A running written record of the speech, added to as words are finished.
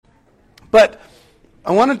But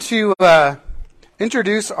I wanted to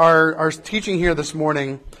introduce our teaching here this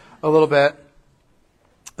morning a little bit.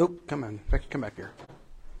 Oh, come back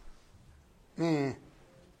here.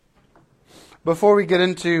 Before we get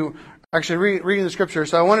into actually reading the scripture,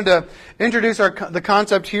 so I wanted to introduce the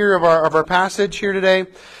concept here of our passage here today.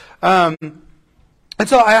 And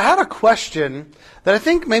so I had a question that I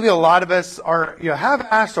think maybe a lot of us have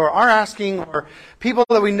asked or are asking, or people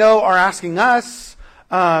that we know are asking us,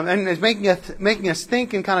 and is making us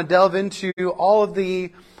think and kind of delve into all of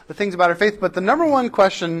the things about our faith. But the number one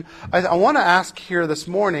question I want to ask here this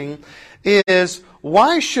morning is,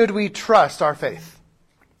 why should we trust our faith?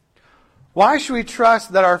 Why should we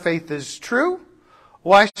trust that our faith is true?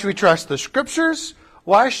 Why should we trust the scriptures?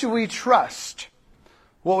 Why should we trust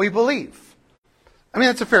what we believe? I mean,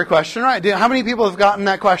 that's a fair question, right? How many people have gotten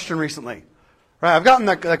that question recently? Right? I've gotten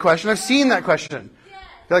that question. I've seen that question.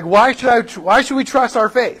 Like, why should we trust our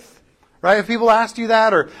faith? Right? If people asked you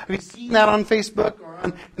that, or have you seen that on Facebook or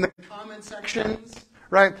in the comment sections?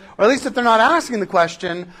 Right? Or at least if they're not asking the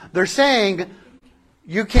question, they're saying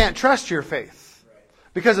you can't trust your faith.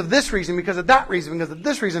 Because of this reason, because of that reason, because of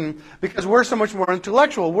this reason, because we're so much more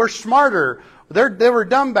intellectual, we're smarter. They were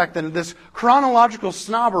dumb back then. This chronological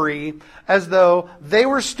snobbery, as though they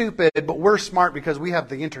were stupid, but we're smart because we have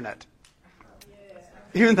the internet.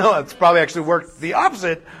 Even though it's probably actually worked the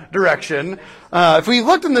opposite direction. If we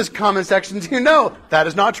looked in this comment sections, you know that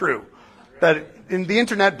is not true. That the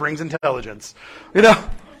internet brings intelligence.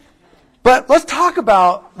 But let's talk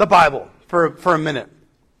about the Bible for a minute.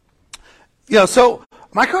 So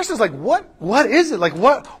my question is what is it?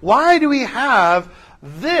 Why do we have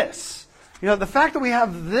this? The fact that we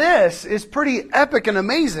have this is pretty epic and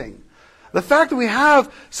amazing. The fact that we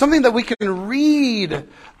have something that we can read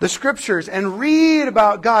the scriptures and read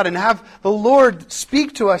about God and have the Lord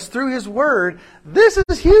speak to us through His Word, this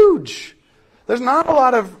is huge. There's not a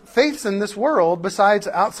lot of faiths in this world besides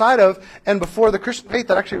outside of and before the Christian faith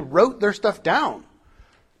that actually wrote their stuff down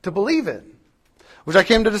to believe it, which I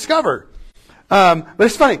came to discover. But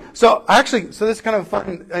it's funny. So this is kind of a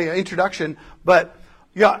fun introduction. But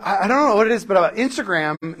I don't know what it is, but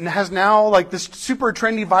Instagram has now this super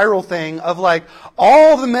trendy viral thing of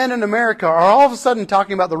all the men in America are all of a sudden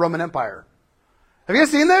talking about the Roman Empire. Have you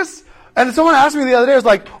guys seen this? And someone asked me the other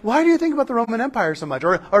day, why do you think about the Roman Empire so much?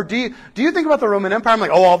 Or do you think about the Roman Empire? I'm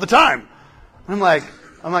like, all the time. I'm like,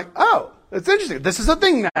 oh, it's interesting. This is a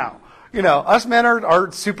thing now. Us men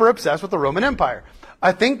are super obsessed with the Roman Empire.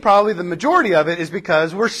 I think probably the majority of it is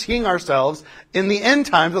because we're seeing ourselves in the end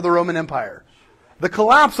times of the Roman Empire. The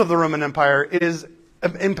collapse of the Roman Empire is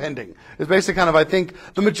impending. It's basically I think,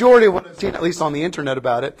 the majority of what I've seen, at least on the internet,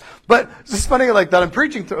 about it. But it's funny that I'm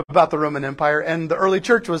preaching about the Roman Empire, and the early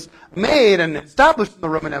church was made and established in the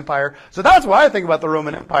Roman Empire. So that's why I think about the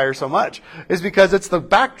Roman Empire so much, is because it's the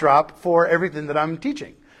backdrop for everything that I'm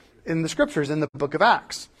teaching in the scriptures, in the book of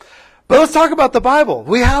Acts. But let's talk about the Bible.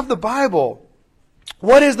 We have the Bible.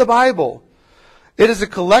 What is the Bible? It is a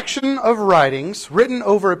collection of writings written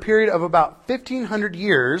over a period of about 1,500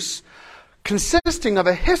 years, consisting of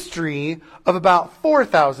a history of about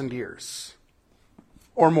 4,000 years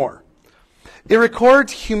or more. It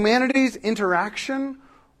records humanity's interaction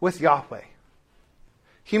with Yahweh.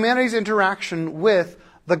 Humanity's interaction with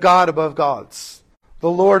the God above gods,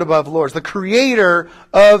 the Lord above lords, the creator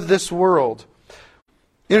of this world.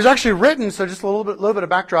 It was actually written, so just a little bit of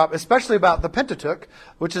backdrop, especially about the Pentateuch,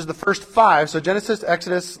 which is the first 5. So Genesis,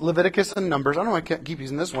 Exodus, Leviticus, and Numbers. I don't know why I can't keep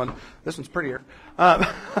using this one. This one's prettier.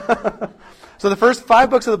 So the first 5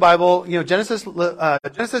 books of the Bible, Genesis,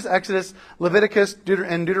 Exodus, Leviticus,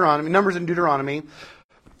 and Deuteronomy, Numbers and Deuteronomy,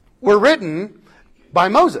 were written by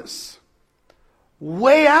Moses,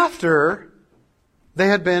 way after they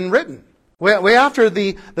had been written, way after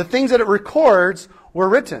the things that it records were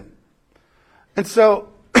written. And so,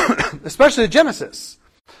 especially Genesis.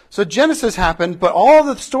 So Genesis happened, but all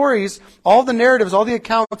the stories, all the narratives, all the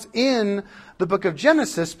accounts in the book of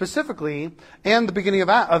Genesis specifically, and the beginning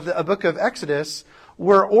of the book of Exodus,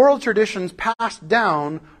 were oral traditions passed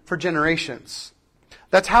down for generations.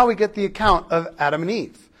 That's how we get the account of Adam and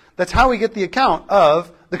Eve. That's how we get the account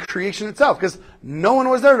of the creation itself, because no one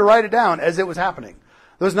was there to write it down as it was happening.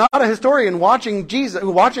 There was not a historian watching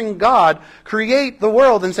God create the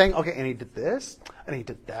world and saying, okay, and he did this, and he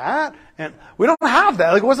did that. And we don't have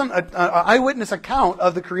that. It wasn't an eyewitness account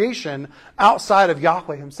of the creation outside of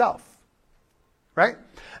Yahweh himself. Right?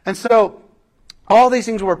 And so, all these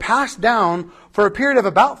things were passed down for a period of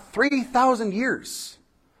about 3,000 years.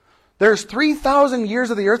 There's 3,000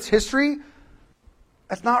 years of the earth's history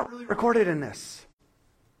that's not really recorded in this.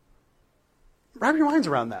 Wrap your minds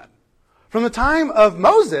around that. From the time of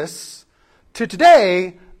Moses to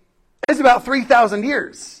today is about 3,000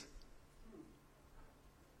 years.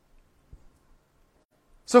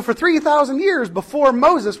 So for 3,000 years before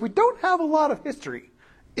Moses, we don't have a lot of history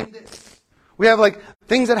in this. We have like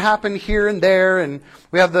things that happened here and there, and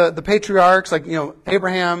we have the patriarchs like,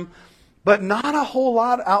 Abraham, but not a whole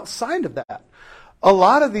lot outside of that. A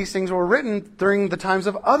lot of these things were written during the times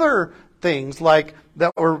of other things like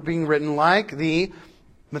that were being written, like the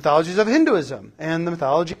mythologies of Hinduism and the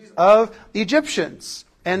mythologies of the Egyptians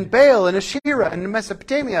and Baal and Asherah and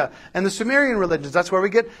Mesopotamia and the Sumerian religions. That's where we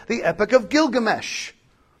get the Epic of Gilgamesh.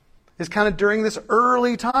 It's kind of during this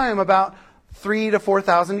early time, about 3,000 to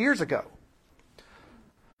 4,000 years ago.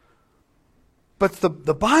 But the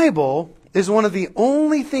Bible is one of the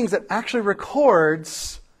only things that actually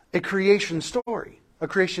records a creation story, a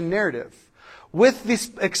creation narrative, with this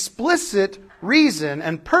explicit reason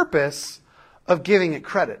and purpose of giving it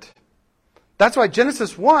credit. That's why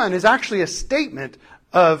Genesis 1 is actually a statement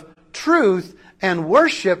of truth and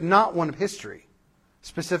worship, not one of history,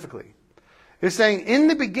 specifically. It's saying, in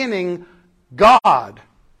the beginning, God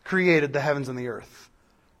created the heavens and the earth,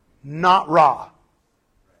 not Ra,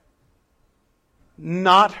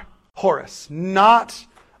 not Horus, not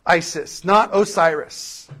Isis, not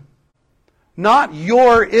Osiris, not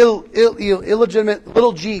your illegitimate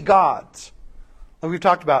little g gods, like we've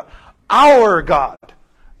talked about. Our God,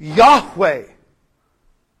 Yahweh.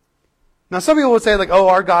 Now some people would say like, oh,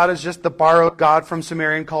 our God is just the borrowed God from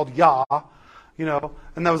Sumerian called Yah,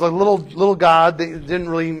 and that was a little God that didn't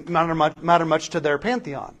really matter much to their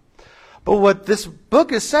pantheon. But what this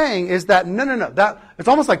book is saying is that no, that it's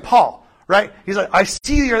almost like Paul, right? He's like, I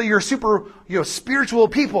see you're super, spiritual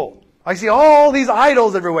people. I see all these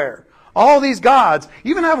idols everywhere, all these gods.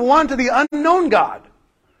 You even have one to the unknown God,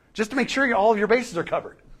 just to make sure all of your bases are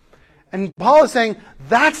covered. And Paul is saying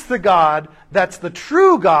that's the God, that's the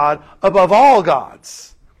true God above all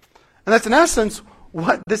gods. And that's in essence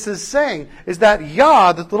what this is saying, is that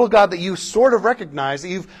Yah, the little God that you sort of recognize, that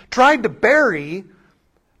you've tried to bury,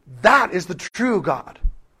 that is the true God.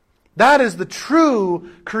 That is the true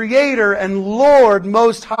Creator and Lord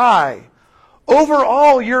Most High over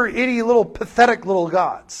all your itty little pathetic little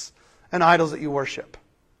gods and idols that you worship.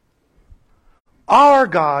 Our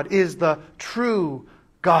God is the true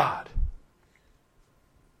God.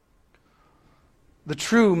 The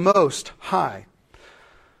true Most High.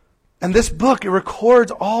 And this book, it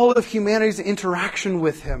records all of humanity's interaction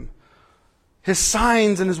with Him. His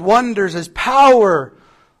signs and His wonders, His power,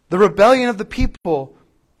 the rebellion of the people,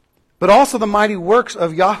 but also the mighty works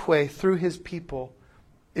of Yahweh through His people,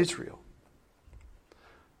 Israel.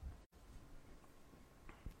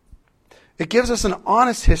 It gives us an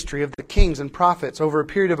honest history of the kings and prophets over a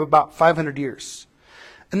period of about 500 years.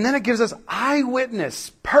 And then it gives us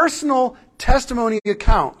eyewitness, personal testimony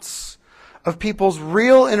accounts of people's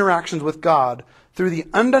real interactions with God through the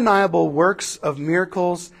undeniable works of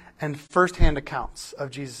miracles and first-hand accounts of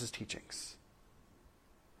Jesus' teachings.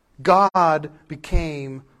 God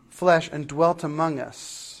became flesh and dwelt among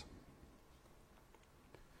us.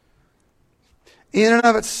 In and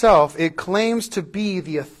of itself, it claims to be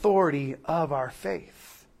the authority of our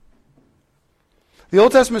faith. The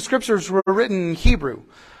Old Testament scriptures were written in Hebrew,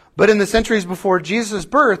 but in the centuries before Jesus'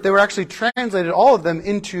 birth, they were actually translated, all of them,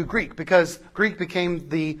 into Greek, because Greek became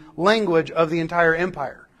the language of the entire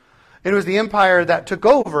empire. It was the empire that took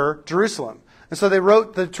over Jerusalem. And so they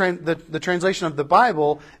wrote the translation of the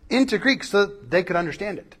Bible into Greek so that they could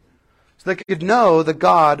understand it. So they could know the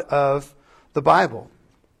God of the Bible.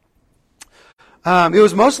 It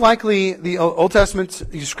was most likely the Old Testament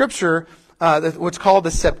scripture, what's called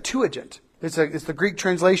the Septuagint. It's the Greek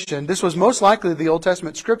translation. This was most likely the Old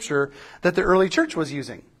Testament scripture that the early church was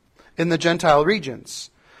using in the Gentile regions.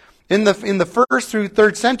 In the first through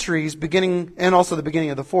third centuries, and also the beginning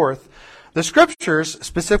of the fourth, the scriptures,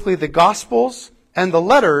 specifically the Gospels and the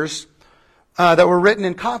letters that were written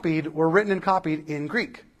and copied in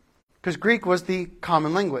Greek, because Greek was the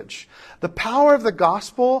common language. The power of the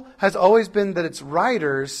gospel has always been that its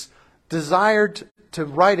writers desired to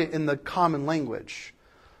write it in the common language,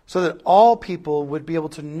 so that all people would be able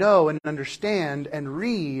to know and understand and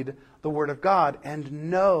read the Word of God and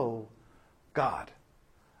know God.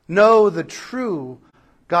 Know the true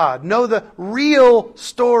God. Know the real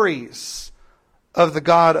stories of the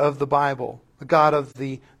God of the Bible, the God of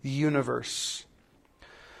the universe.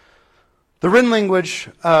 The written language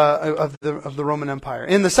of the Roman Empire.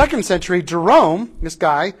 In the 2nd century, Jerome, this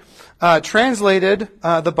guy, translated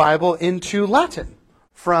the Bible into Latin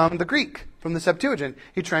from the Greek, from the Septuagint.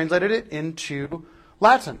 He translated it into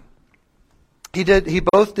Latin. He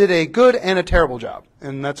both did a good and a terrible job,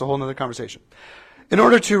 and that's a whole other conversation. In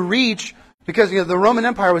order to reach Because the Roman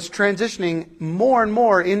Empire was transitioning more and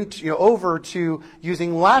more into over to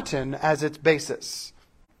using Latin as its basis.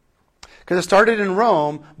 Because it started in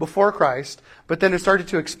Rome before Christ, but then it started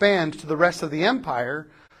to expand to the rest of the empire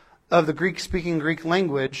of the Greek-speaking Greek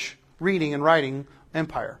language, reading and writing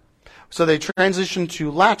empire. So they transitioned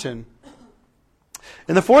to Latin.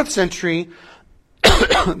 In the 4th century,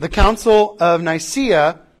 the Council of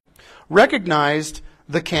Nicaea recognized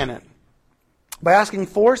the canon by asking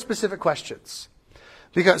 4 specific questions.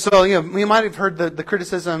 Because you might have heard the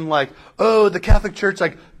criticism like, oh, the Catholic Church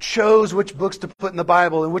chose which books to put in the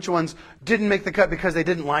Bible and which ones didn't make the cut because they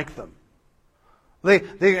didn't like them.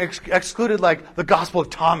 They excluded the Gospel of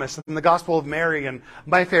Thomas and the Gospel of Mary and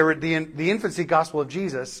my favorite, the infancy Gospel of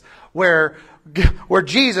Jesus, where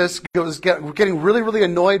Jesus was getting really, really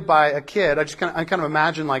annoyed by a kid. I kind of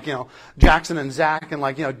imagine Jackson and Zach,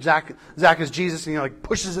 and Zach is Jesus, and he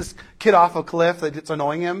pushes this kid off a cliff that's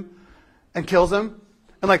annoying him and kills him,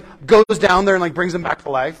 and goes down there and brings him back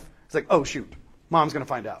to life. It's like, oh shoot, mom's gonna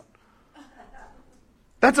find out.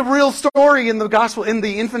 That's a real story in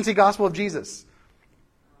the infancy Gospel of Jesus.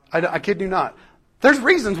 I kid you not. There's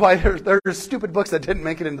reasons why there's stupid books that didn't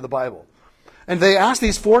make it into the Bible. And they asked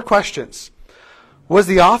these 4 questions. Was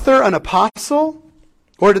the author an apostle?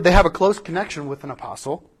 Or did they have a close connection with an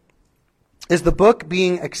apostle? Is the book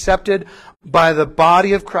being accepted by the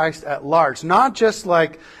body of Christ at large? Not just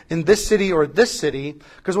in this city or this city.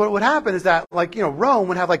 Because what would happen is that Rome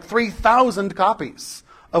would have 3,000 copies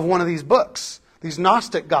of one of these books. These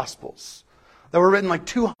Gnostic Gospels. That were written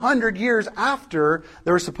 200 years after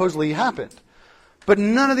they were supposedly happened. But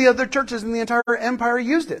none of the other churches in the entire empire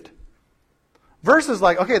used it. Versus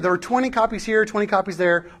okay, there were 20 copies here, 20 copies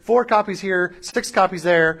there, 4 copies here, 6 copies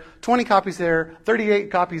there, 20 copies there, 38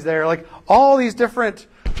 copies there. All these different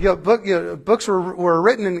books were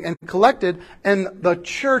written and collected, and the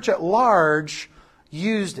church at large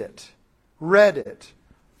used it, read it,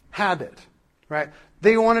 had it, right?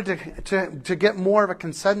 They wanted to get more of a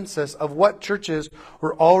consensus of what churches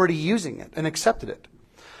were already using it and accepted it.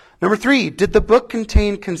 Number 3, did the book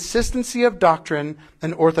contain consistency of doctrine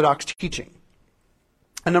and orthodox teaching?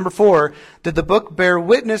 And number 4, did the book bear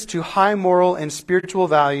witness to high moral and spiritual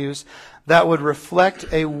values that would reflect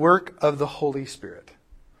a work of the Holy Spirit?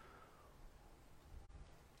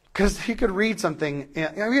 Because you could read something,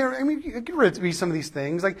 you could read some of these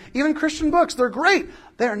things, even Christian books, they're great.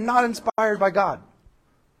 They are not inspired by God.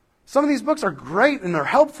 Some of these books are great and they're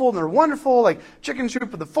helpful and they're wonderful. Chicken Soup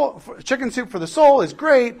for the Soul is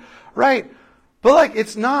great, right? But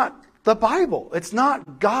it's not the Bible. It's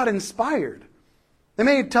not God inspired. They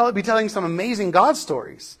may be telling some amazing God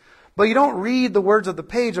stories, but you don't read the words of the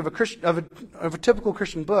page of a typical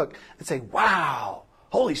Christian book and say, "Wow,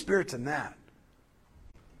 Holy Spirit's in that."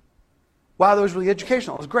 Wow, that was really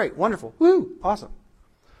educational. It was great, wonderful, woo, awesome.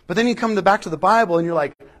 But then you come back to the Bible and you're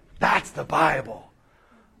like, "That's the Bible.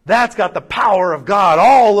 That's got the power of God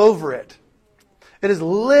all over it. It is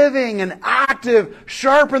living and active,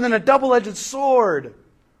 sharper than a double-edged sword.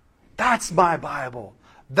 That's my Bible.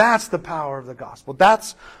 That's the power of the gospel."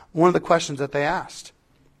 That's one of the questions that they asked.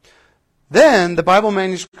 Then the Bible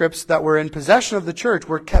manuscripts that were in possession of the church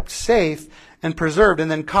were kept safe and preserved and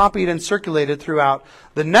then copied and circulated throughout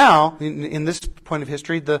in this point of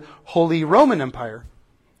history, the Holy Roman Empire.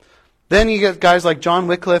 Then you get guys like John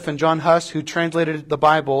Wycliffe and John Huss who translated the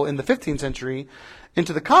Bible in the 15th century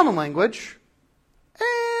into the common language.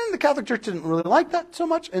 And the Catholic Church didn't really like that so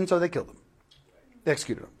much, and so they killed them. They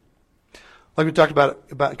executed them. Like we talked about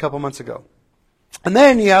a couple months ago. And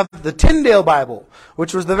then you have the Tyndale Bible,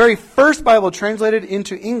 which was the very first Bible translated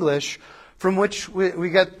into English, from which we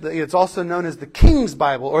get, it's also known as the King's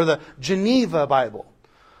Bible or the Geneva Bible.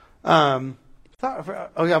 Michael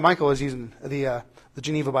was using the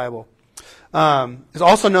Geneva Bible. It's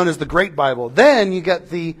also known as the Great Bible. Then you get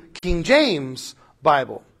the King James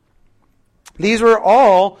Bible. These were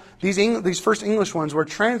all, these first English ones were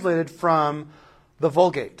translated from the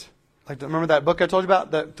Vulgate. Remember that book I told you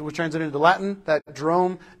about that was translated into Latin that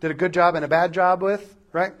Jerome did a good job and a bad job with,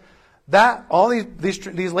 right? All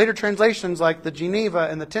these later translations like the Geneva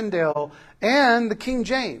and the Tyndale and the King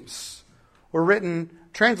James were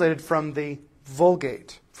translated from the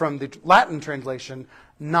Vulgate, from the Latin translation,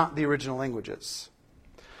 not the original languages.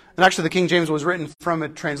 And actually the King James was written from a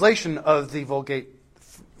translation of the Vulgate,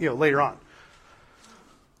 later on.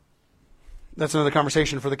 That's another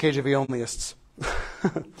conversation for the KJV onlyists.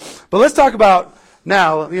 But let's talk about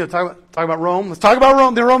now, talk about Rome. Let's talk about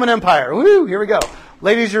Rome, the Roman Empire. Woo, here we go.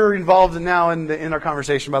 Ladies, you're involved now in our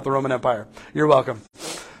conversation about the Roman Empire. You're welcome.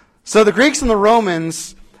 So the Greeks and the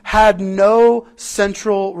Romans had no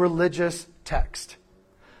central religious text.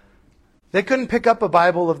 They couldn't pick up a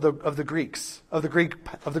Bible of the Greeks, of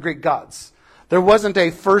the Greek gods. There wasn't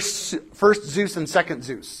a first Zeus and second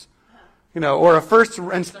Zeus, or a first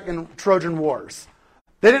and second Trojan Wars.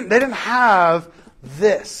 They didn't have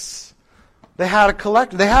this. They had a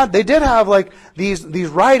collect. They did have like these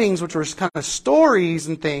writings, which were kind of stories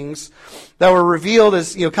and things that were revealed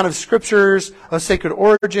as kind of scriptures of sacred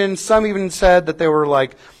origin. Some even said that they were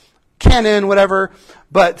like canon, whatever.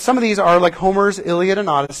 But some of these are like Homer's Iliad and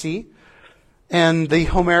Odyssey, and the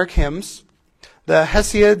Homeric hymns, the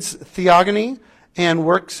Hesiod's Theogony and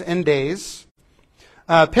Works and Days.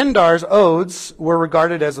 Pindar's odes were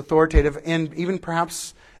regarded as authoritative and even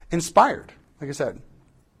perhaps inspired, like I said.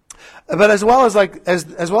 But as well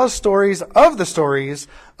as stories of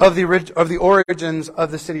the origins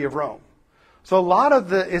of the city of Rome. So a lot of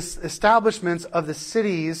the establishments of the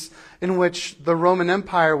cities in which the Roman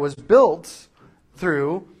Empire was built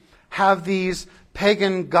through have these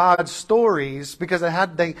pagan god stories because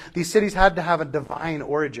these cities had to have a divine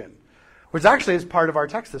origin, which actually is part of our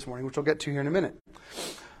text this morning, which we'll get to here in a minute.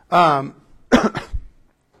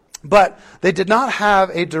 But they did not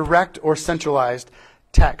have a direct or centralized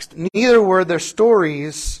text. Neither were their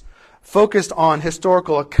stories focused on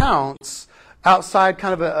historical accounts outside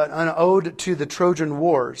kind of an ode to the Trojan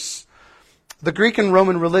Wars. The Greek and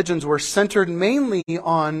Roman religions were centered mainly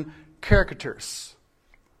on caricatures,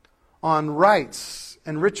 on rites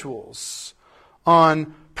and rituals,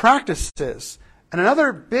 on practices. And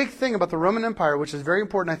another big thing about the Roman Empire, which is very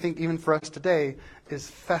important, I think, even for us today, is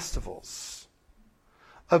festivals.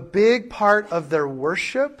 A big part of their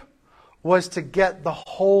worship was to get the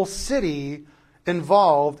whole city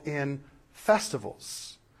involved in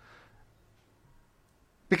festivals.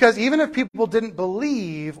 Because even if people didn't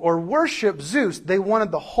believe or worship Zeus, they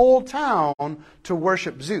wanted the whole town to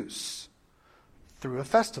worship Zeus through a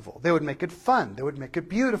festival. They would make it fun. They would make it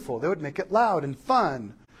beautiful. They would make it loud and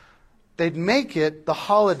fun. They'd make it the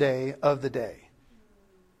holiday of the day,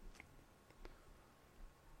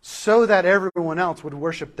 so that everyone else would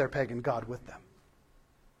worship their pagan god with them.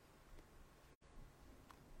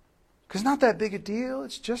 Because it's not that big a deal.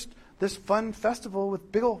 It's just this fun festival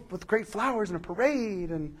with great flowers and a parade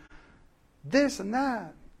and this and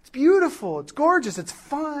that. It's beautiful. It's gorgeous. It's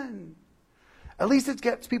fun. At least it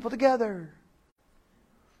gets people together.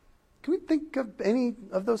 Can we think of any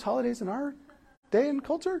of those holidays in our day and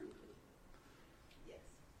culture? Yes.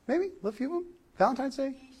 Maybe a few of them. Valentine's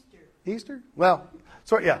Day, Easter. Well,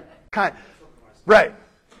 yeah, kind. Right.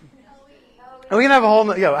 And we can have a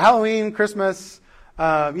whole Halloween, Christmas.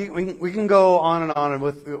 We can go on and on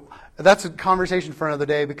with. That's a conversation for another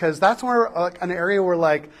day, because that's where an area where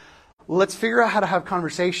let's figure out how to have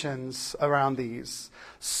conversations around these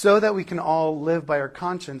so that we can all live by our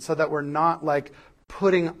conscience, so that we're not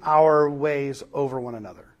putting our ways over one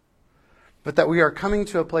another, but that we are coming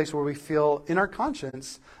to a place where we feel in our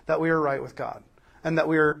conscience that we are right with God and that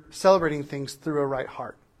we are celebrating things through a right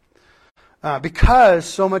heart. Because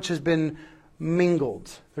so much has been mingled.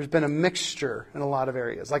 There's been a mixture in a lot of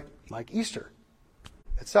areas, like Easter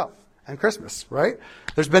itself and Christmas, right?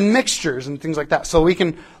 There's been mixtures and things like that. So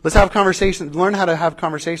let's have conversations, learn how to have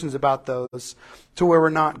conversations about those to where we're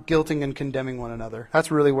not guilting and condemning one another. That's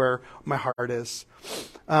really where my heart is.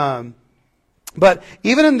 But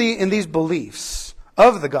even in these beliefs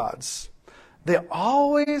of the gods, they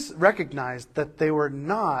always recognized that they were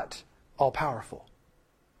not all-powerful.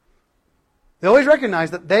 They always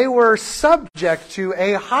recognized that they were subject to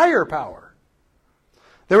a higher power.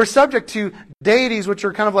 They were subject to deities which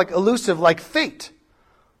are kind of elusive, like fate.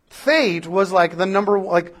 Fate was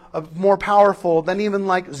more powerful than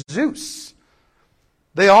even Zeus.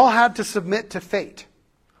 They all had to submit to fate.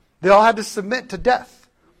 They all had to submit to death.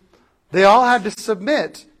 They all had to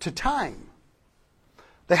submit to time.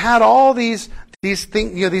 They had all these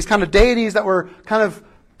things, these kind of deities that were kind of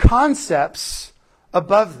concepts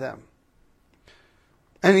above them.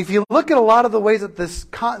 And if you look at a lot of the ways that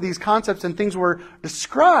these concepts and things were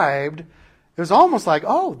described, it was almost like,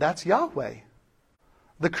 oh, that's Yahweh,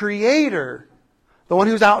 the Creator, the one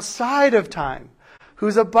who's outside of time,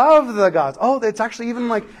 who's above the gods. Oh, it's actually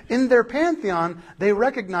even in their pantheon, they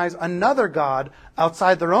recognize another God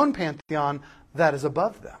outside their own pantheon that is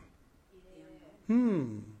above them.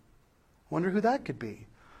 Wonder who that could be.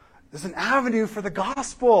 There's an avenue for the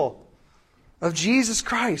gospel of Jesus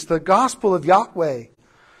Christ, the gospel of Yahweh.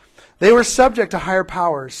 They were subject to higher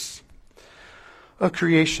powers of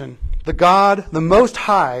creation. The God, the Most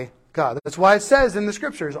High God. That's why it says in the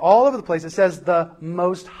Scriptures, all over the place, it says the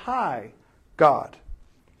Most High God.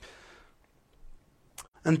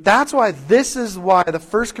 And that's why this is why the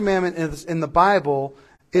first commandment in the Bible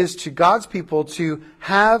is to God's people to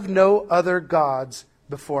have no other gods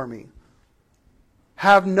before me.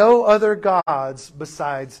 Have no other gods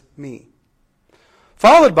besides me.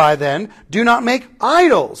 Followed by then, do not make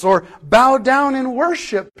idols or bow down in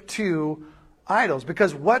worship to idols.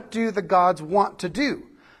 Because what do the gods want to do?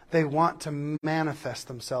 They want to manifest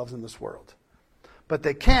themselves in this world. But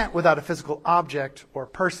they can't without a physical object or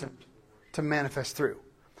person to manifest through.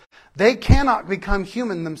 They cannot become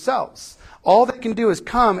human themselves. All they can do is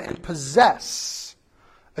come and possess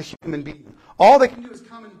a human being. All they can do is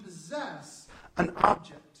come and possess an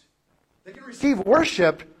object. They can receive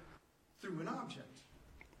worship through an object.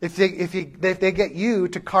 If they get you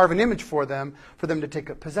to carve an image for them to take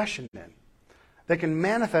a possession in. They can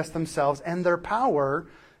manifest themselves and their power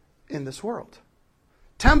in this world.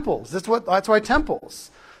 Temples. That's why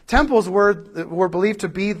temples. Temples were believed to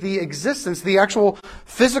be the existence, the actual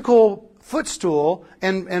physical footstool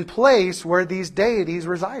and place where these deities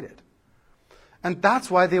resided. And that's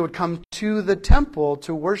why they would come to the temple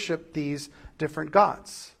to worship these different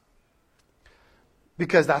gods.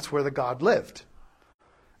 Because that's where the god lived.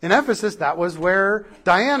 In Ephesus, that was where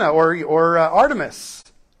Diana or Artemis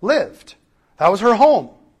lived. That was her home.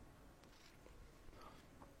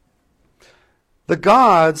 The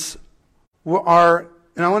gods are,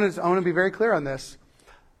 and I want to be very clear on this,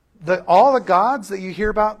 all the gods that you hear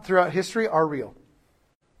about throughout history are real.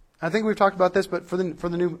 I think we've talked about this, but for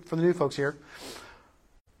the new folks here,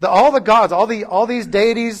 all the gods, all these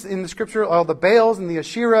deities in the scripture, all the Baals and the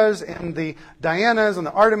Asherahs and the Dianas and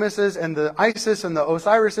the Artemises and the Isis and the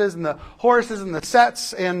Osirises and the Horuses and the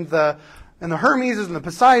Sets and the Hermeses and the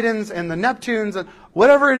Poseidons and the Neptunes and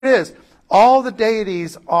whatever it is, all the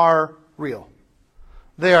deities are real.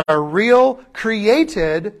 They are real,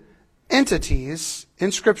 created entities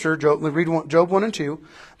in Scripture, read Job 1 and 2,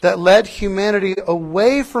 that led humanity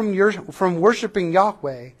away from worshiping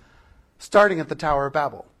Yahweh, starting at the Tower of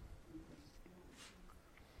Babel.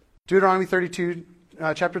 Deuteronomy 32,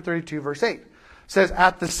 chapter 32, verse 8 says,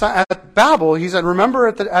 at Babel, he said, remember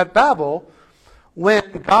at Babel,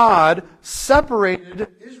 when God separated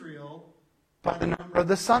Israel by the number of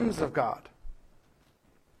the sons of God.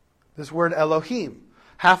 This word Elohim.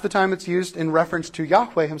 Half the time it's used in reference to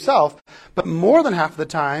Yahweh himself, but more than half the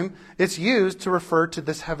time it's used to refer to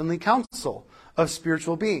this heavenly council of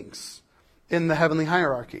spiritual beings in the heavenly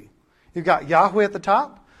hierarchy. You've got Yahweh at the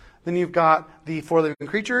top, then you've got the four living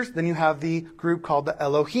creatures, then you have the group called the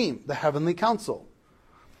Elohim, the heavenly council.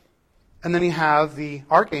 And then you have the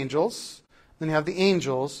archangels, then you have the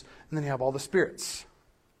angels, and then you have all the spirits.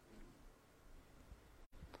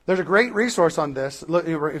 There's a great resource on this. Look,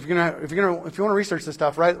 if you want to research this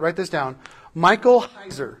stuff, write this down. Michael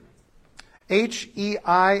Heiser,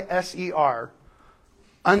 Heiser,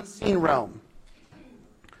 Unseen Realm.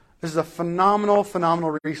 This is a phenomenal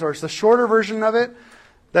resource. The shorter version of it,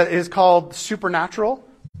 that is called Supernatural.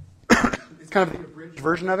 It's kind of the abridged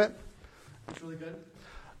version of it. It's really good.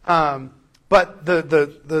 But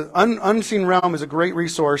the Unseen Realm is a great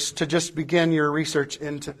resource to just begin your research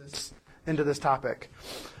into this topic.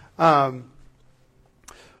 But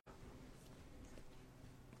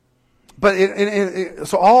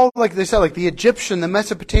so all, like they said, like the Egyptian, the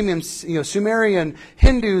Mesopotamian, Sumerian,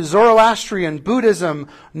 Hindu, Zoroastrian, Buddhism,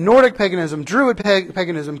 Nordic paganism, Druid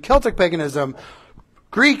paganism, Celtic paganism,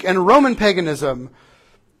 Greek and Roman paganism,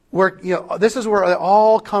 where this is where they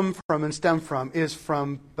all come from and stem from, is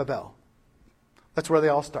from Babel. That's where they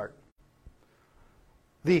all start.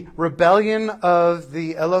 The rebellion of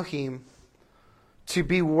the Elohim to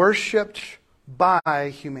be worshipped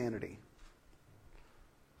by humanity.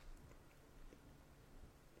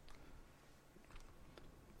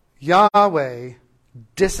 Yahweh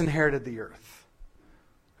disinherited the earth.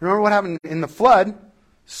 Remember what happened in the flood?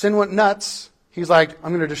 Sin went nuts. He's like,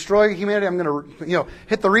 I'm going to destroy humanity. I'm going to,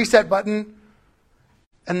 hit the reset button.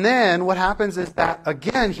 And then what happens is that,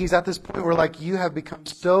 again, he's at this point where, like, you have become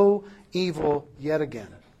so evil yet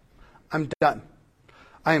again. I'm done.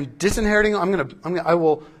 I am disinheriting. I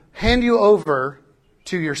will hand you over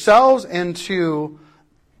to yourselves and to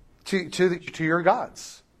your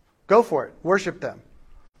gods. Go for it. Worship them.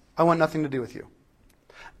 I want nothing to do with you.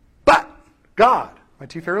 But God, my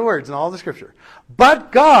two favorite words in all the Scripture,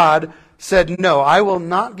 but God said, no, I will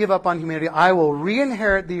not give up on humanity. I will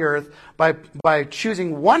re-inherit the earth by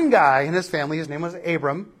choosing one guy in his family. His name was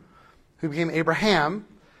Abram, who became Abraham.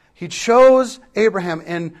 He chose Abraham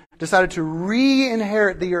and decided to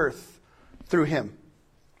re-inherit the earth through him.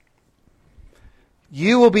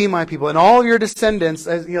 You will be my people, and all your descendants,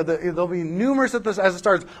 they'll be numerous as the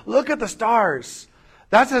stars. Look at the stars.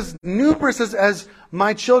 That's as numerous as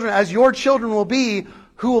my children, as your children will be,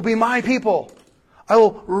 who will be my people. I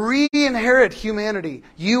will re-inherit humanity.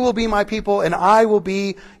 You will be my people, and I will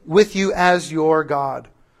be with you as your God.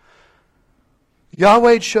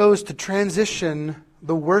 Yahweh chose to transition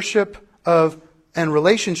the worship of and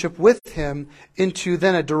relationship with Him into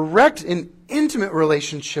then a direct and intimate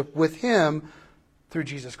relationship with Him through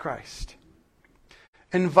Jesus Christ.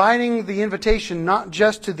 Inviting the invitation not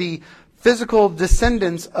just to the physical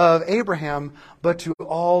descendants of Abraham, but to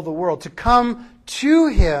all the world, to come to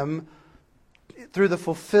Him through the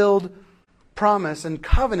fulfilled promise and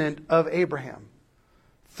covenant of Abraham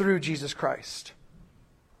through Jesus Christ.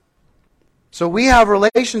 So we have a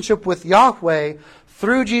relationship with Yahweh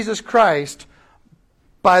through Jesus Christ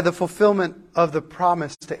by the fulfillment of the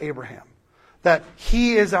promise to Abraham. That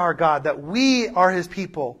He is our God, that we are His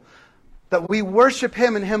people, that we worship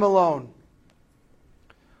Him and Him alone.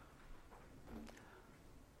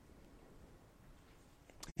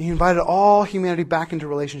 He invited all humanity back into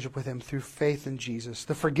relationship with Him through faith in Jesus,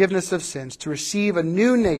 the forgiveness of sins, to receive a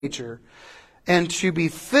new nature, and to be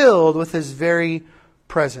filled with His very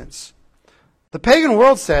presence. The pagan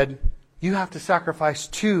world said, you have to sacrifice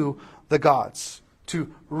to the gods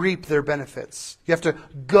to reap their benefits. You have to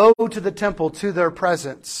go to the temple to their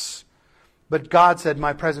presence. But God said,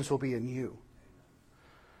 my presence will be in you.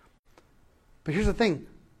 But here's the thing.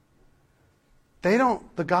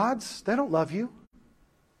 The gods don't love you.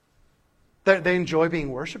 They enjoy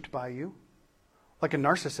being worshipped by you. Like a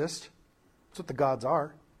narcissist. That's what the gods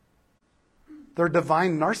are. They're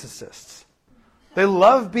divine narcissists. They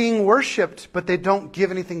love being worshipped, but they don't give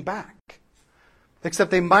anything back.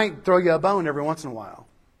 Except they might throw you a bone every once in a while.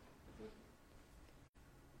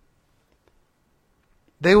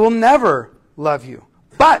 They will never love you,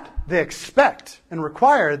 but they expect and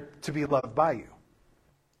require to be loved by you.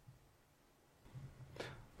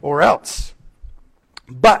 Or else.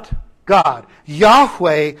 But God,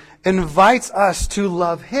 Yahweh, invites us to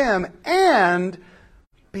love Him and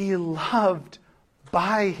be loved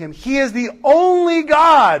by Him. He is the only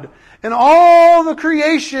God in all the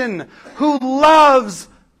creation who loves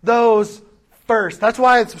those first. That's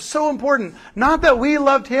why it's so important. Not that we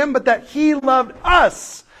loved Him, but that He loved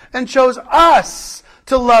us and chose us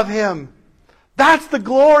to love Him. That's the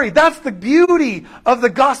glory. That's the beauty of the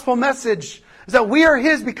gospel message. Is that we are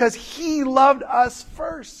His because He loved us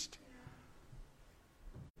first.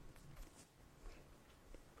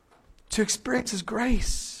 To experience His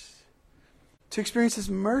grace. To experience His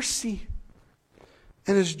mercy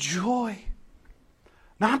and His joy.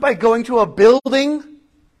 Not by going to a building,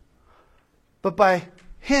 but by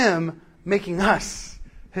Him making us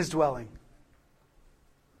His dwelling.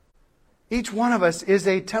 Each one of us is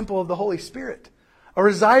a temple of the Holy Spirit, a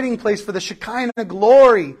residing place for the Shekinah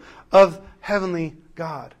glory of heavenly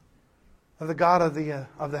God, of the God of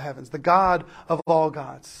the heavens, the God of all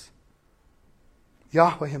gods,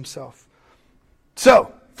 Yahweh Himself.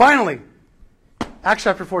 So, finally, Acts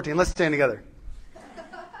chapter 14. Let's stand together.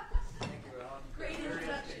 Great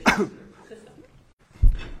introduction.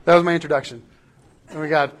 That was my introduction. And we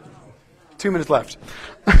got 2 minutes left.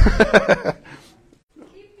 Keep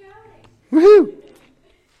going. Woohoo!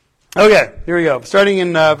 Okay, here we go. Starting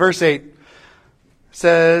in verse 8.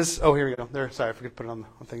 Says, here we go. There, sorry, I forgot to put it on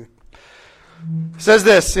the thing. It says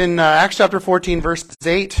this in Acts chapter 14, verses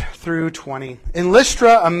 8 through 20. In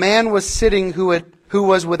Lystra, a man was sitting who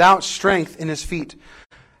was without strength in his feet,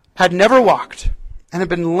 had never walked, and had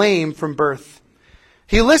been lame from birth.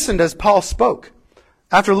 He listened as Paul spoke.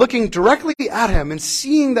 After looking directly at him and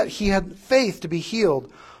seeing that he had faith to be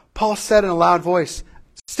healed, Paul said in a loud voice,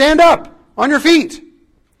 "Stand up on your feet!"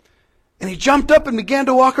 And he jumped up and began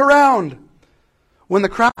to walk around. When the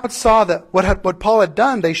crowd saw that what Paul had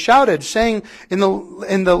done, they shouted, saying in the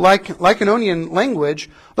Lycaonian language,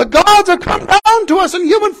 "The gods have come down to us in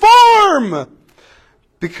human form!"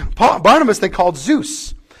 Barnabas they called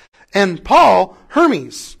Zeus, and Paul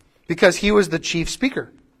Hermes, because he was the chief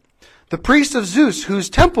speaker. The priest of Zeus, whose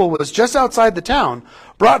temple was just outside the town,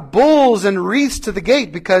 brought bulls and wreaths to the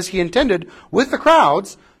gate because he intended, with the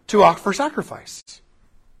crowds, to offer sacrifice.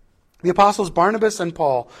 The apostles Barnabas and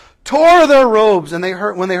Paul tore their robes when they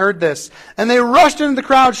heard this, and they rushed into the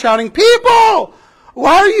crowd shouting, "People,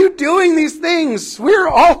 why are you doing these things?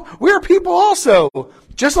 We're people also,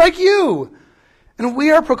 just like you. And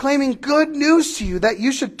we are proclaiming good news to you, that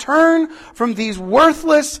you should turn from these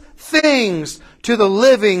worthless things to the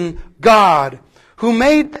living God, who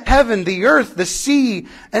made heaven, the earth, the sea,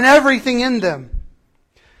 and everything in them.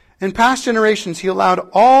 In past generations, He allowed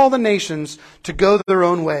all the nations to go their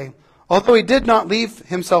own way, although He did not leave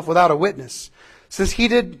Himself without a witness, since He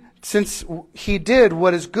did since he did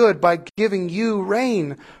what is good by giving you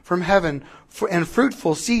rain from heaven and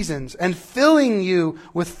fruitful seasons, and filling you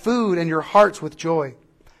with food and your hearts with joy.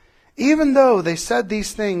 Even though they said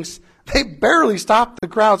these things, they barely stopped the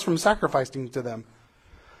crowds from sacrificing to them.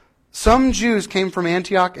 Some Jews came from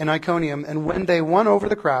Antioch and Iconium, and when they won over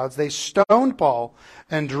the crowds, they stoned Paul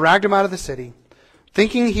and dragged him out of the city,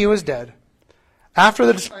 thinking he was dead. After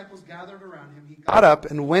the disciples gathered around him, he got up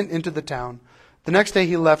and went into the town. The next day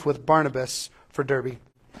he left with Barnabas for Derbe.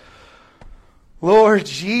 Lord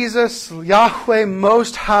Jesus, Yahweh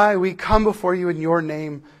Most High, we come before you in your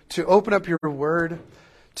name to open up your word,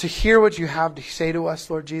 to hear what you have to say to us,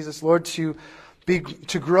 Lord Jesus. Lord, to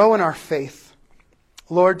grow in our faith.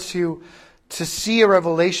 Lord, to see a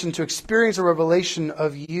revelation, to experience a revelation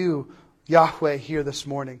of you, Yahweh, here this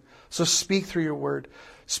morning. So speak through your word.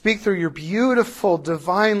 Speak through your beautiful,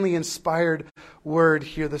 divinely inspired word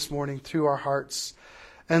here this morning through our hearts.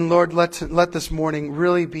 And Lord, let this morning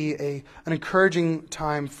really be an encouraging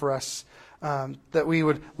time for us, that we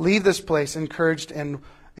would leave this place encouraged and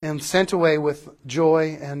sent away with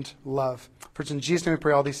joy and love. For it's in Jesus' name we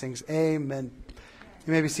pray all these things. Amen.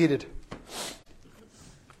 You may be seated.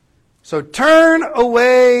 So turn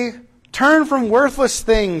from worthless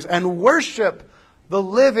things and worship the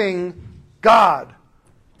living God.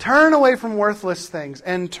 Turn away from worthless things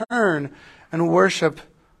and turn and worship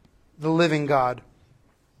the living God.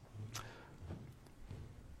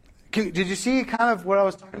 Did you see kind of what I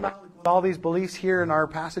was talking about with all these beliefs here in our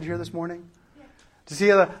passage here this morning? Yeah. To see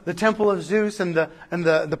the temple of Zeus and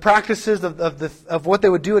the practices of what they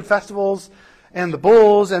would do at festivals, and the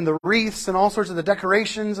bulls and the wreaths and all sorts of the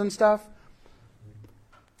decorations and stuff.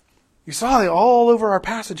 You saw it all over our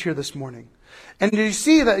passage here this morning. And did you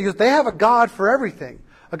see that they have a God for everything?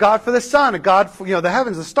 A God for the sun, a God for the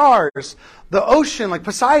heavens, the stars, the ocean like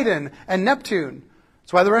Poseidon and Neptune.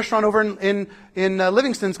 That's why the restaurant over in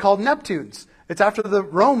Livingston is called Neptune's. It's after the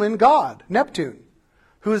Roman god, Neptune,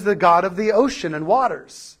 who is the god of the ocean and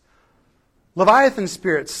waters. Leviathan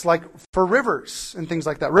spirits like for rivers and things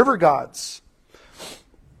like that, river gods.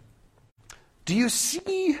 Do you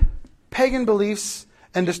see pagan beliefs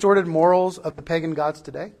and distorted morals of the pagan gods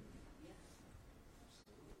today?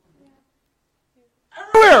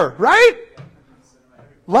 Everywhere, right?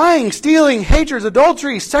 Lying, stealing, hatreds,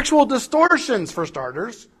 adultery, sexual distortions, for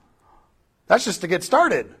starters. That's just to get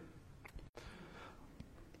started.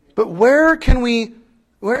 But where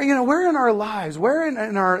in our lives, where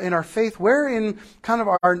in our faith, where in kind of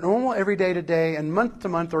our normal everyday to day and month to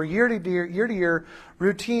month or year to year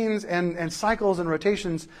routines and cycles and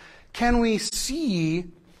rotations, can we see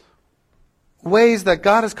ways that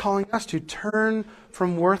God is calling us to turn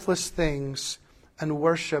from worthless things and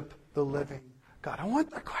worship the living God? I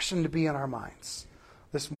want that question to be in our minds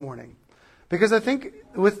this morning. Because I think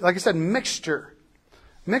with, like I said, mixture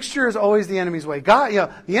is always the enemy's way.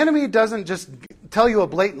 God, the enemy doesn't just tell you a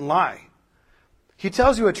blatant lie. He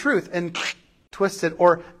tells you a truth and twists it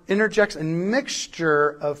or interjects a mixture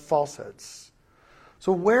of falsehoods.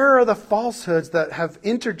 So where are the falsehoods that have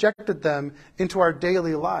interjected them into our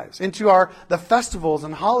daily lives, into the festivals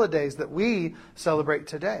and holidays that we celebrate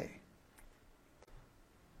today?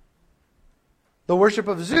 The worship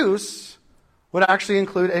of Zeus would actually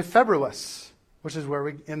include a February, which is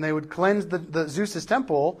where they would cleanse the Zeus's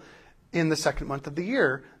temple in the second month of the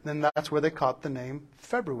year. Then that's where they caught the name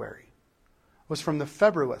February. It was from the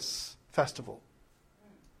February festival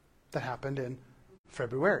that happened in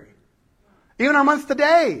February. Even our months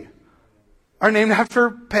today are named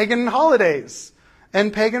after pagan holidays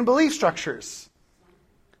and pagan belief structures.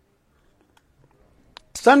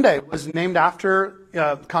 Sunday was named after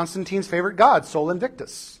Constantine's favorite god, Sol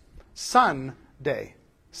Invictus. Sun's Day.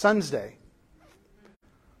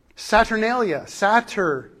 Saturnalia,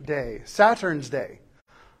 Saturn's Day.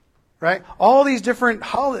 Right? All these different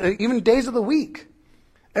holidays, even days of the week.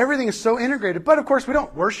 Everything is so integrated. But of course we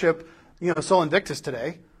don't worship, Sol Invictus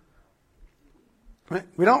today. Right?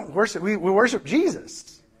 We don't worship, we worship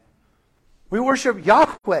Jesus. We worship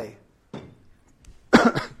Yahweh.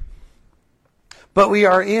 But we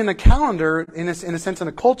are in a calendar, in a sense, in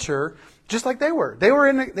a culture, just like they were. They were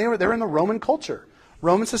in the Roman culture,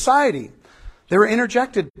 Roman society. They were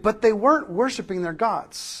interjected, but they weren't worshiping their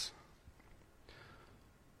gods.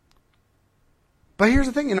 But here's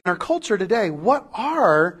the thing, in our culture today,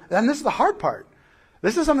 and this is the hard part.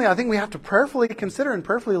 This is something I think we have to prayerfully consider and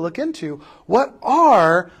prayerfully look into. What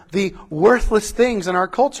are the worthless things in our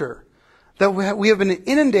culture that we have been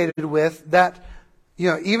inundated with that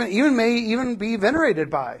even may be venerated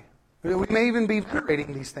by? We may even be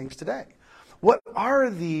venerating these things today. What are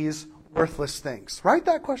these worthless things? Write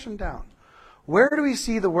that question down. where do we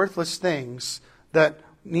see the worthless things that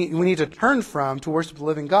we need to turn from to worship the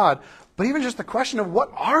living God? But even just the question of what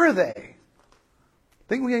are they? I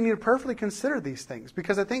think we need to perfectly consider these things,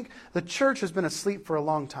 because I think the church has been asleep for a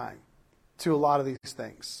long time to a lot of these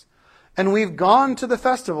things. And we've gone to the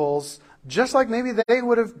festivals just like maybe they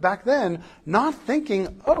would have back then, not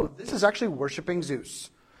thinking, oh, this is actually worshiping Zeus.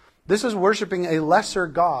 This is worshiping a lesser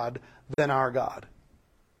god than our God.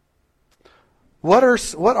 What are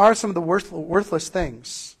some of the worthless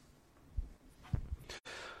things?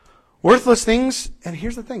 Worthless things, and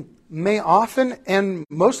here's the thing, may often and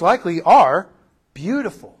most likely are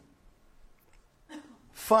beautiful,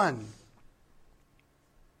 fun,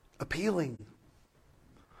 appealing.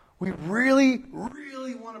 We really,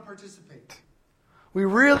 really want to participate. We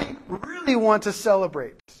really, really want to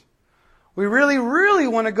celebrate. We really, really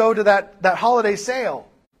want to go to that holiday sale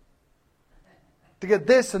to get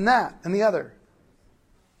this and that and the other.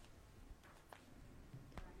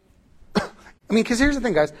 I mean, because here's the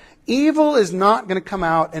thing, guys. Evil is not going to come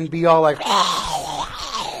out and be all like,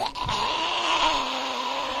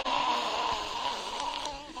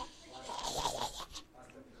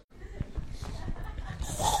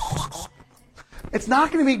 it's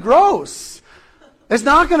not going to be gross. It's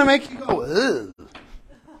not going to make you go, ugh.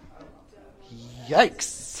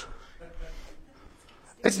 Yikes.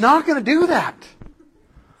 It's not going to do that.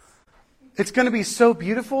 It's going to be so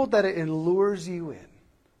beautiful that it lures you in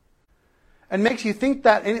and makes you think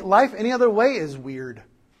that life any other way is weird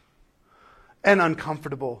and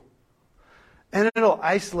uncomfortable. And it'll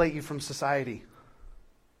isolate you from society.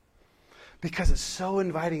 Because it's so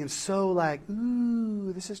inviting and so like,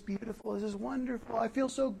 ooh, this is beautiful, this is wonderful, I feel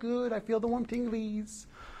so good, I feel the warm tinglies.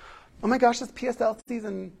 Oh my gosh, it's PSL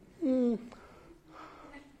season.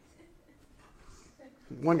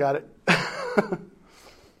 One got it.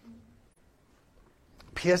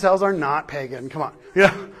 PSLs are not pagan, come on.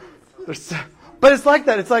 Yeah. But it's like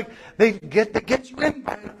that. It's like they get you in.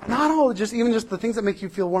 Not all even just the things that make you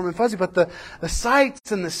feel warm and fuzzy, but the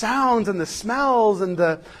sights and the sounds and the smells and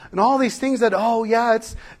all these things that, oh yeah,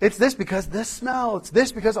 it's this because this smell, it's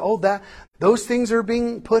this because that. Those things are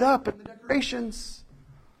being put up in the decorations.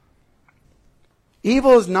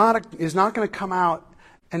 Evil is not going to come out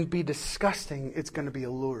and be disgusting. It's going to be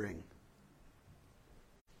alluring.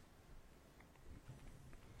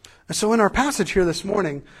 And so in our passage here this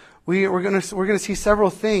morning, we're going to see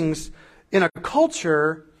several things in a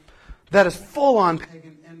culture that is full on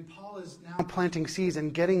pagan, and Paul is now planting seeds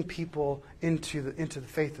and getting people into the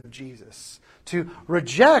faith of Jesus, to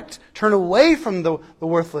turn away from the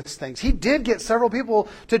worthless things. He did get several people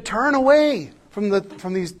to turn away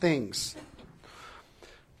from these things.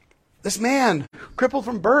 This man, crippled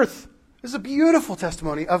from birth, is a beautiful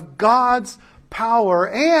testimony of God's power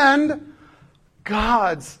and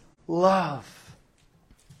God's love.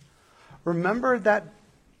 Remember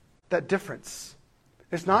that difference.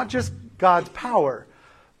 It's not just God's power,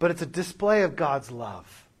 but it's a display of God's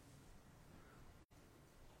love.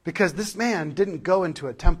 Because this man didn't go into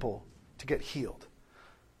a temple to get healed.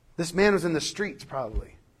 This man was in the streets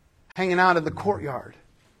probably, hanging out in the courtyard.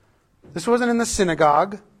 This wasn't in the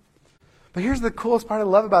synagogue. But here's the coolest part I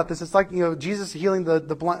love about this. It's like, Jesus healing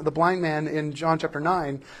the blind man in John chapter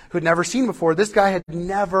 9 who had never seen before. This guy had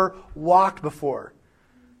never walked before.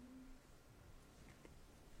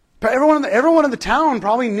 But everyone in the town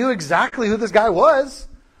probably knew exactly who this guy was.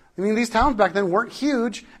 I mean, these towns back then weren't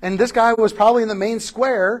huge, and this guy was probably in the main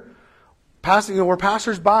square, where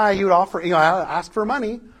passers-by, he would offer, ask for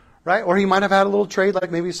money, right? Or he might have had a little trade,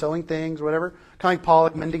 like maybe sewing things or whatever, kind of like Paul,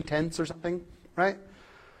 like mending tents or something, right?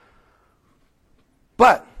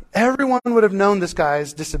 But everyone would have known this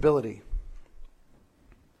guy's disability.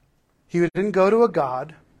 He didn't go to a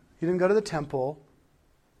god. He didn't go to the temple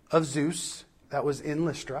of Zeus that was in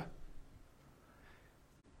Lystra.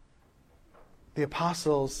 The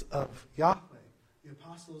apostles of Yahweh, the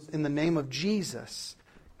apostles in the name of Jesus,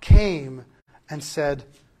 came and said,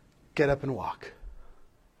 get up and walk.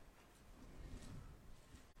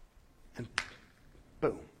 And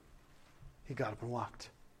boom, he got up and walked.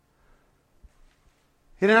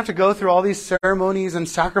 He didn't have to go through all these ceremonies and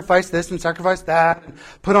sacrifice this and sacrifice that, and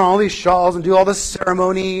put on all these shawls and do all this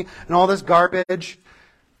ceremony and all this garbage.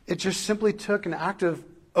 It just simply took an act of,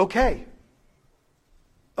 okay.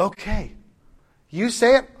 You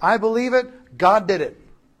say it, I believe it, God did it.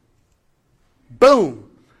 Boom.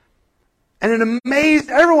 And it amazed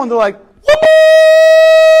everyone. They're like, woo!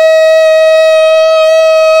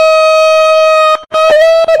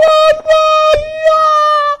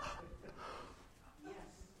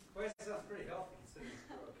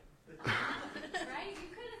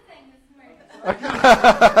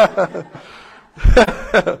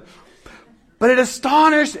 it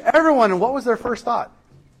astonished everyone. And what was their first thought?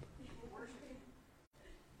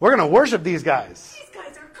 We're going to worship these guys. These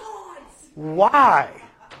guys are gods. Why?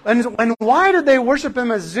 And why did they worship him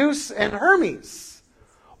as Zeus and Hermes?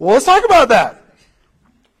 Well, let's talk about that.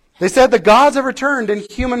 They said the gods have returned in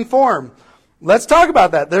human form. Let's talk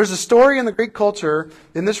about that. There's a story in the Greek culture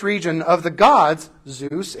in this region of the gods,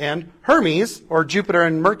 Zeus and Hermes, or Jupiter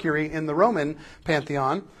and Mercury in the Roman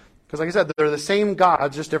pantheon. Because like I said, they're the same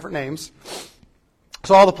gods, just different names.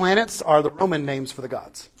 So all the planets are the Roman names for the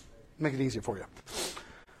gods. Make it easier for you.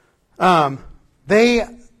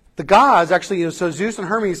 The gods actually, so Zeus and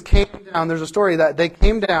Hermes came down. There's a story that they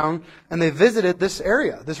came down and they visited this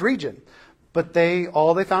area, this region. But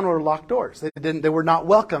all they found were locked doors. They were not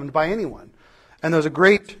welcomed by anyone. And there was a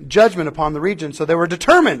great judgment upon the region. So they were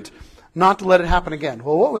determined not to let it happen again.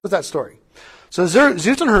 Well, what was that story? So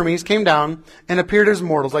Zeus and Hermes came down and appeared as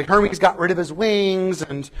mortals. Like Hermes got rid of his wings,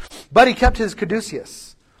 but he kept his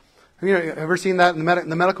caduceus. You know, ever seen that in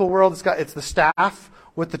the medical world? It's the staff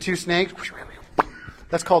with the two snakes.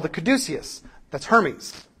 That's called the caduceus. That's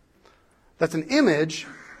Hermes. That's an image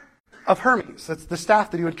of Hermes. That's the staff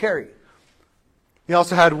that he would carry. He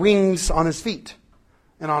also had wings on his feet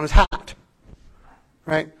and on his hat.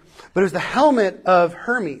 Right? But it was the helmet of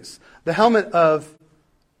Hermes, the helmet of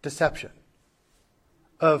deception,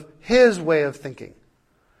 of his way of thinking,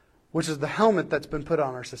 which is the helmet that's been put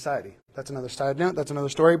on our society. That's another side note. That's another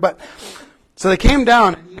story. But so they came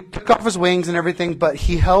down, and he took off his wings and everything, but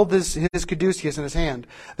he held his caduceus in his hand.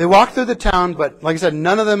 They walked through the town, but like I said,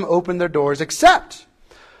 none of them opened their doors except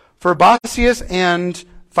for Basius and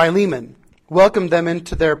Philemon. Welcomed them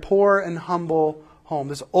into their poor and humble home.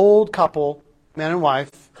 This old couple, man and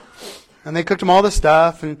wife, and they cooked them all the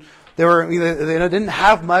stuff, and they didn't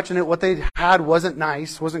have much, and what they had wasn't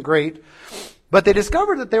nice, wasn't great. But they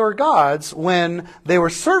discovered that they were gods when they were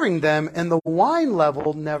serving them, and the wine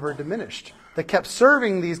level never diminished. They kept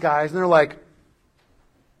serving these guys, and they're like,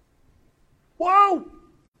 "Whoa,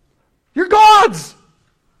 you're gods!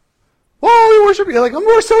 Whoa, we worship you!" Like,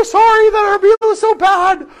 "We're so sorry that our meal is so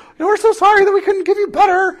bad. And we're so sorry that we couldn't give you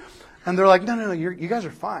better." And they're like, "No, you guys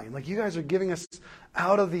are fine. Like, you guys are giving us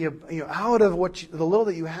out of the little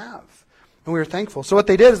that you have." And we were thankful. So what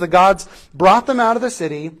they did is the gods brought them out of the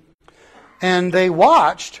city, and they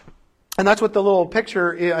watched. And that's what the little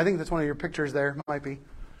picture is. I think that's one of your pictures there. Might be.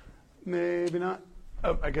 Maybe not.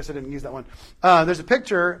 Oh, I guess I didn't use that one. There's a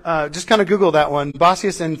picture. Just kind of Google that one.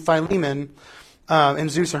 Basius and Philemon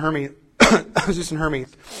and Zeus and Hermes. Zeus and Hermes.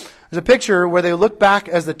 There's a picture where they look back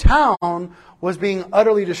as the town was being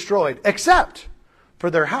utterly destroyed, except for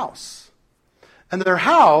their house. And their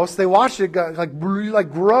house, they watched it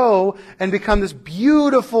grow and become this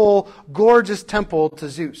beautiful, gorgeous temple to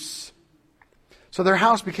Zeus. So their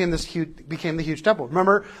house became the huge temple.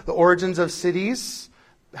 Remember the origins of cities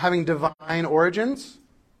having divine origins,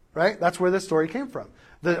 right? That's where this story came from.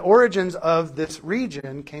 The origins of this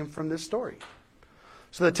region came from this story.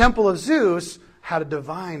 So the temple of Zeus had a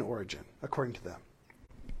divine origin, according to them.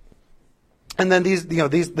 And then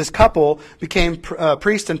this couple became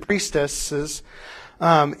priests and priestesses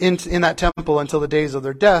in that temple until the days of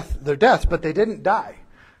their death. But they didn't die,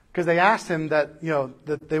 because they asked him that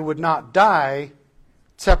they would not die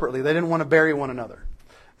separately. They didn't want to bury one another.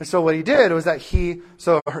 And so what he did was that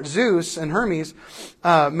Zeus and Hermes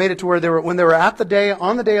made it to where when they were on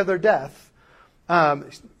the day of their death,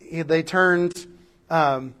 they turned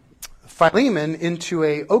Philemon into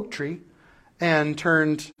a oak tree and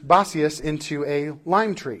turned Basius into a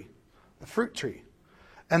lime tree, a fruit tree.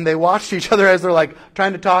 And they watched each other as they're like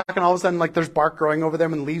trying to talk, and all of a sudden like there's bark growing over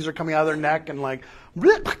them and leaves are coming out of their neck and like,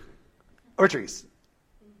 blip, or trees.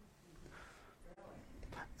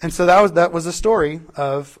 And so that was the story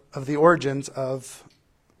of the origins of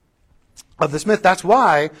this myth. That's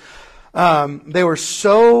why they were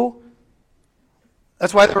so.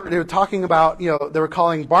 That's why they were talking about. They were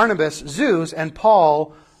calling Barnabas Zeus and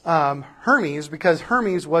Paul Hermes, because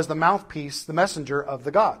Hermes was the mouthpiece, the messenger of the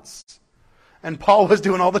gods, and Paul was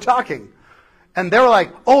doing all the talking. And they were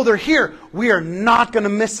like, "Oh, they're here. We are not going to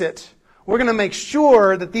miss it. We're going to make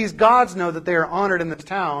sure that these gods know that they are honored in this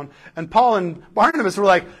town." And Paul and Barnabas were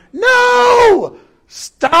like, "No!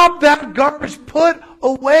 Stop that garbage. Put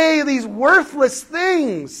away these worthless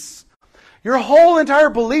things. Your whole entire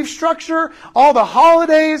belief structure, all the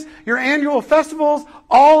holidays, your annual festivals,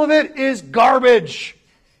 all of it is garbage.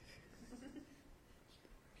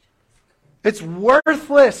 It's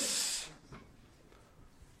worthless.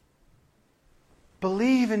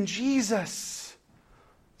 Believe in Jesus,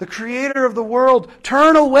 the creator of the world.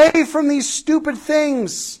 Turn away from these stupid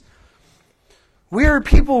things. We are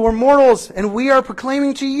people, we're mortals, and we are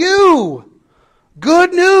proclaiming to you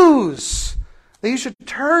Good news that you should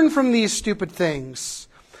turn from these stupid things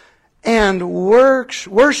and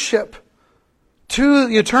worship.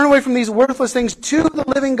 You turn away from these worthless things to the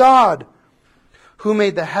living God who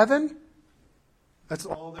made the heaven. That's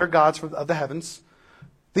all their gods of the heavens.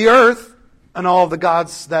 The earth and all of the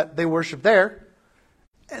gods that they worship there.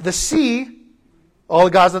 The sea, all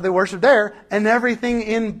the gods that they worship there. And everything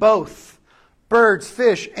in both. Birds,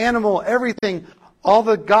 fish, animal, everything. All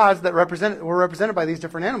the gods that were represented by these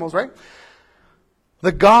different animals, right?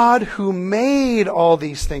 The God who made all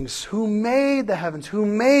these things, who made the heavens, who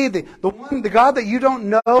made the God that you don't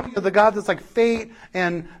know, the God that's like fate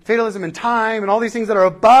and fatalism and time and all these things that are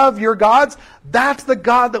above your gods, that's the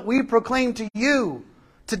God that we proclaim to you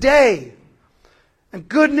today. And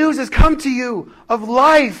good news has come to you of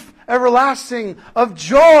life everlasting, of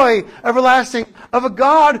joy everlasting, of a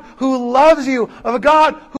God who loves you, of a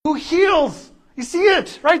God who heals. You see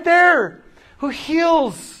it right there. Who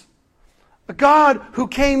heals. A God who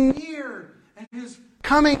came near and is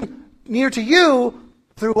coming near to you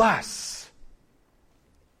through us.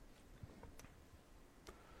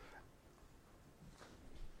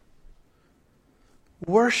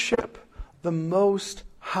 Worship the Most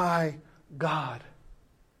High God.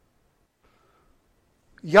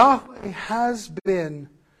 Yahweh has been,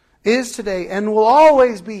 is today, and will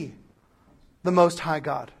always be the Most High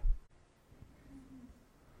God.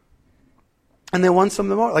 And they won some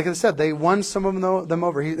of them over. Like I said, they won some of them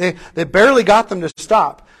over. They barely got them to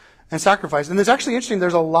stop and sacrifice. And it's actually interesting.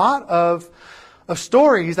 There's a lot of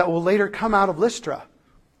stories that will later come out of Lystra.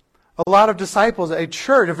 A lot of disciples, a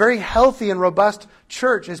church, a very healthy and robust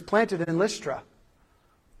church is planted in Lystra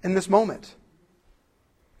in this moment.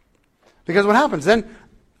 Because what happens? Then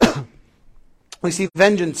we see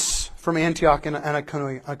vengeance from Antioch and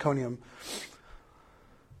Iconium.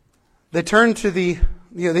 They turn to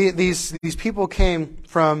these people came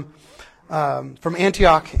from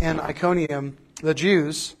Antioch and Iconium, the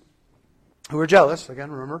Jews, who were jealous,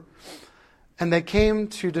 again, remember, and they came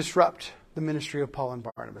to disrupt the ministry of Paul and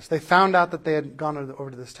Barnabas. They found out that they had gone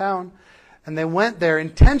over to this town, and they went there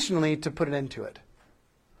intentionally to put an end to it.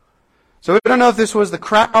 So we don't know if this was the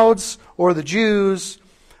crowds or the Jews,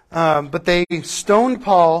 but they stoned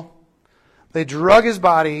Paul, they drug his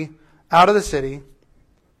body out of the city,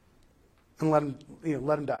 and let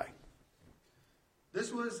him die.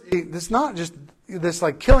 This not just this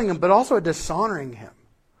like killing him, but also a dishonoring him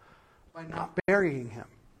by not burying him.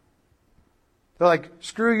 They're like,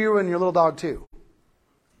 screw you and your little dog too.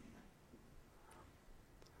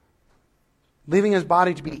 Leaving his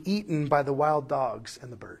body to be eaten by the wild dogs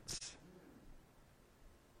and the birds.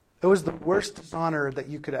 It was the worst dishonor that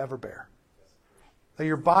you could ever bear. That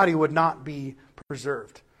your body would not be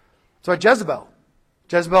preserved. So at Jezebel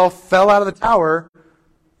fell out of the tower,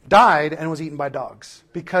 died, and was eaten by dogs.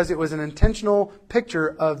 Because it was an intentional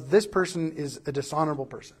picture of this person is a dishonorable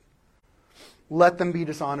person. Let them be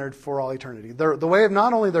dishonored for all eternity. The way of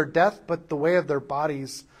not only their death, but the way of their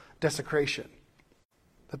body's desecration.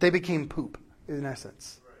 That they became poop, in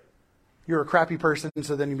essence. You're a crappy person,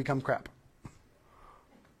 so then you become crap.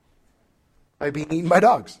 By being eaten by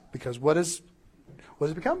dogs. Because what does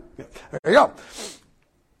it become? Yeah. There you go.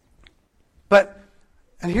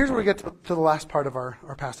 And here's where we get to the last part of our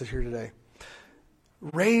passage here today.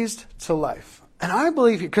 Raised to life. And I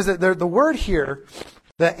believe, because the word here,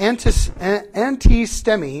 the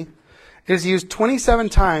antistemi, is used 27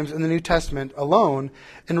 times in the New Testament alone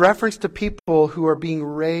in reference to people who are being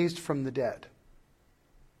raised from the dead.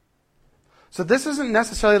 So this isn't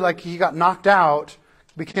necessarily like he got knocked out,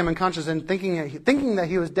 became unconscious, and thinking that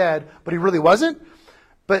he was dead, but he really wasn't,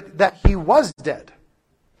 but that he was dead.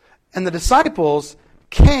 And the disciples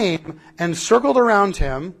came and circled around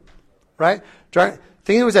him, right?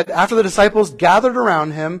 Thinking was that after the disciples gathered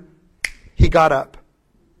around him, he got up.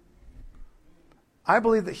 I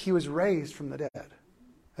believe that he was raised from the dead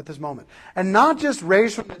at this moment. And not just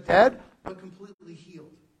raised from the dead, but completely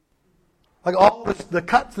healed. Like all the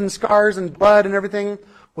cuts and scars and blood and everything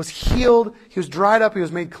was healed. He was dried up. He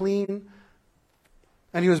was made clean.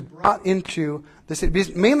 And he was brought into this,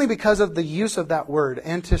 mainly because of the use of that word,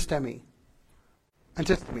 antistemi.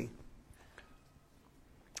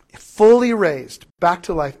 Fully raised back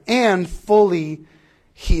to life and fully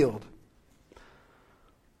healed.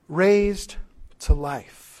 Raised to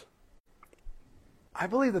life. I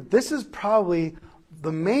believe that this is probably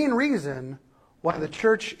the main reason why the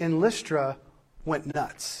church in Lystra went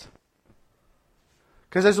nuts.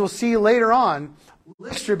 Because as we'll see later on,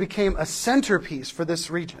 Lystra became a centerpiece for this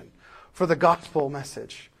region, for the gospel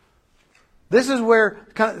message. This is where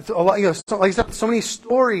kind of, a lot, like I said, so many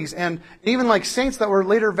stories and even like saints that were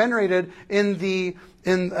later venerated in the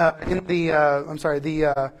Eastern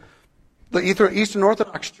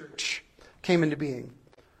Orthodox Church came into being.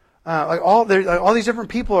 All these different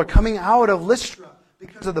people are coming out of Lystra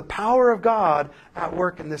because of the power of God at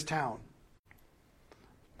work in this town.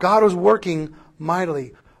 God was working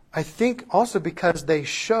mightily. I think also because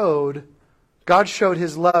God showed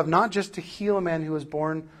His love not just to heal a man who was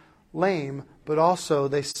born lame, but also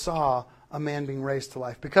they saw a man being raised to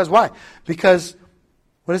life. Because why? Because,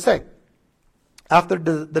 what does it say? After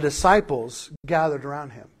the disciples gathered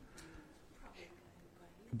around him,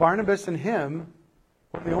 Barnabas and him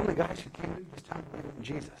were the only guys who came into this town believing in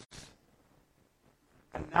Jesus.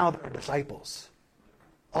 And now they're disciples.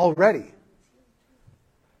 Already.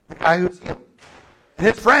 The guy who's healed. And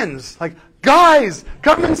his friends, like, guys,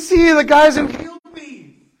 come and see the guys who healed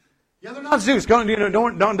me. Yeah, they're not Zeus. Don't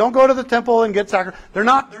go to the temple and get sacrificed. They're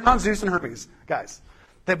not Zeus and Hermes, guys.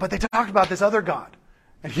 But they talked about this other God.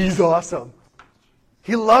 And he's awesome.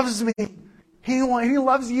 He loves me. He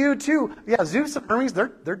loves you too. Yeah, Zeus and Hermes,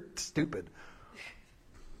 they're stupid.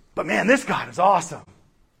 But man, this God is awesome.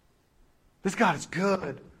 This God is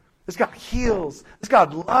good. This God heals. This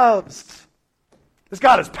God loves. This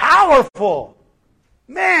God is powerful.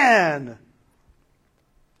 Man,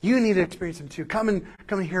 you need to experience Him too. Come and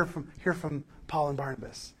hear from Paul and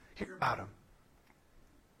Barnabas. Hear about Him.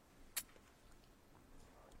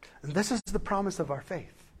 And this is the promise of our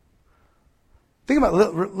faith. Think about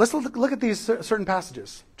it. Let's look at these certain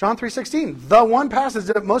passages. John 3:16, the one passage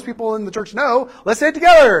that most people in the church know. Let's say it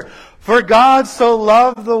together. For God so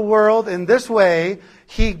loved the world in this way,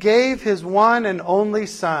 He gave His one and only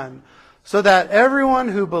Son, so that everyone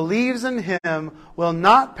who believes in Him will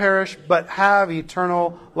not perish but have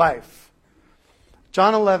eternal life.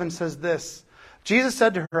 John 11 says this, Jesus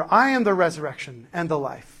said to her, I am the resurrection and the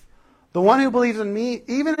life. The one who believes in me,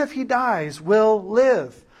 even if he dies, will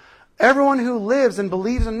live. Everyone who lives and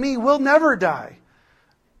believes in me will never die.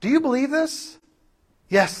 Do you believe this?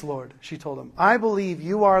 Yes, Lord, she told him. I believe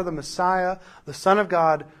you are the Messiah, the Son of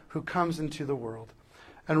God, who comes into the world.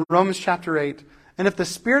 And Romans chapter 8, and if the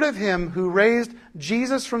Spirit of Him who raised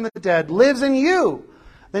Jesus from the dead lives in you,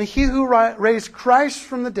 then He who raised Christ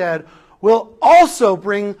from the dead will also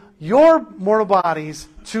bring your mortal bodies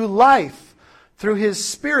to life through His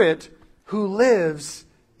Spirit who lives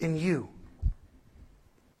in you.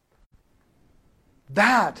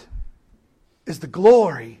 That is the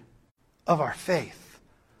glory of our faith.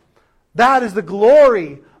 That is the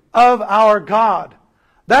glory of our God.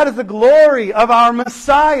 That is the glory of our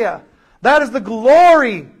Messiah. That is the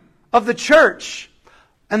glory of the church.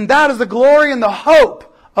 And that is the glory and the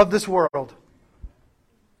hope of this world.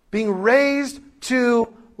 Being raised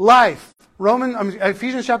to life.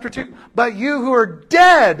 Ephesians chapter 2. But you who are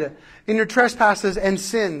dead in your trespasses and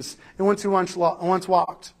sins, in which you once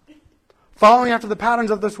walked, following after the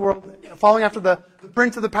patterns of this world, following after the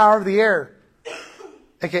prince of the power of the air,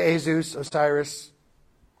 a.k.a. Zeus, Osiris,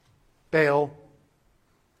 Baal,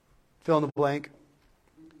 fill in the blank.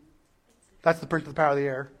 That's the prince of the power of the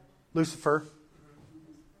air. Lucifer,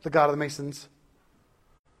 the god of the Masons.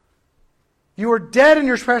 You were dead in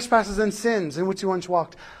your trespasses and sins in which you once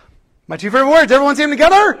walked. My two favorite words, everyone say them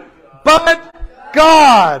together? But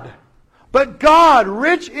God,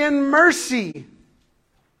 rich in mercy,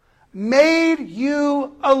 made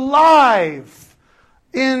you alive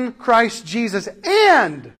in Christ Jesus.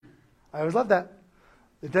 And, I always love that.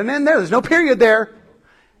 It doesn't end there. There's no period there.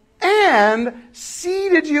 And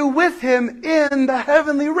seated you with Him in the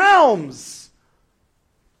heavenly realms.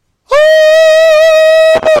 Ooh!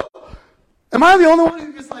 Am I the only one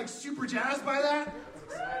who gets like super jazzed by that?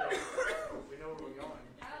 We know where we're going.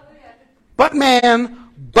 But man,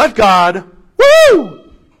 but God,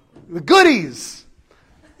 woo! The goodies.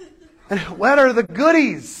 And what are the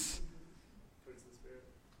goodies?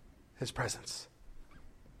 His presence.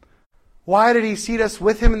 Why did He seat us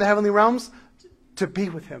with Him in the heavenly realms? To be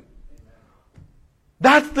with Him.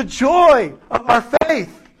 That's the joy of our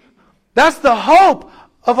faith. That's the hope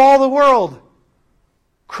of all the world.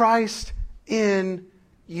 Christ in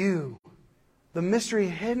you. The mystery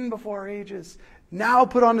hidden before ages, now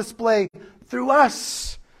put on display through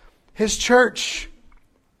us, His church.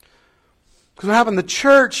 Because what happened? The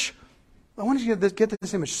church, I want you to get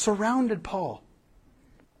this image, surrounded Paul.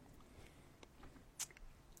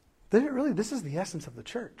 This is the essence of the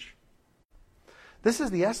church. This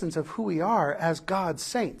is the essence of who we are as God's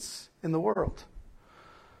saints in the world.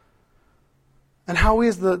 And how we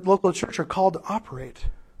as the local church are called to operate.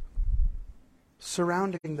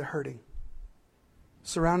 Surrounding the hurting.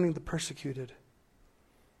 Surrounding the persecuted.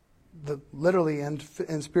 literally and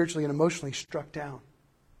spiritually and emotionally struck down.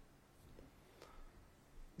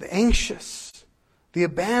 The anxious, the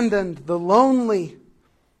abandoned, the lonely,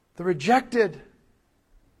 the rejected,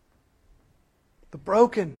 the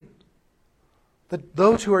broken,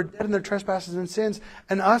 those who are dead in their trespasses and sins,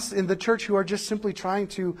 and us in the church who are just simply trying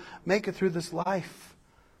to make it through this life,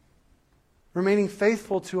 remaining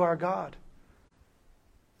faithful to our God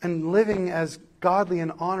and living as godly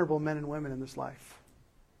and honorable men and women in this life.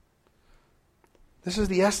 This is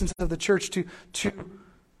the essence of the church, to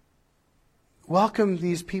welcome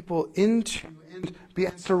these people into and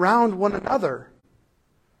surround one another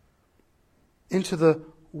into the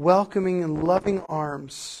welcoming and loving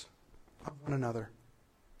arms of one another.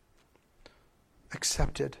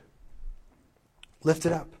 Accepted,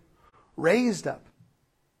 lifted up, raised up,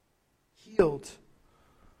 healed,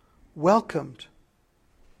 welcomed,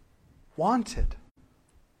 wanted,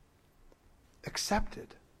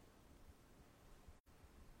 accepted.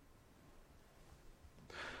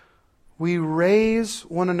 We raise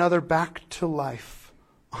one another back to life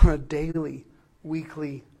on a daily,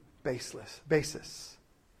 weekly basis.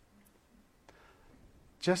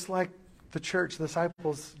 Just like the church, the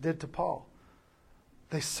disciples did to Paul.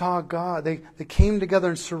 They saw God. They came together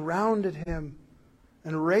and surrounded him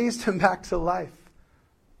and raised him back to life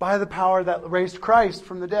by the power that raised Christ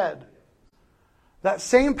from the dead. That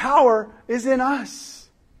same power is in us.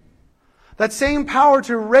 That same power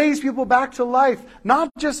to raise people back to life, not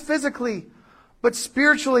just physically, but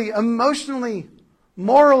spiritually, emotionally,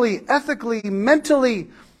 morally, ethically, mentally.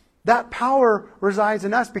 That power resides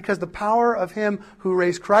in us because the power of Him who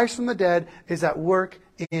raised Christ from the dead is at work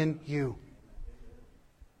in you.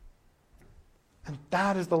 And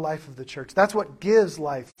that is the life of the church. That's what gives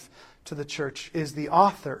life to the church, is the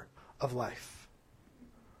author of life.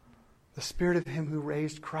 The Spirit of Him who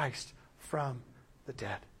raised Christ from the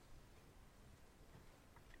dead.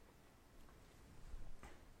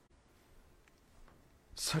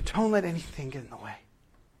 So don't let anything get in the way.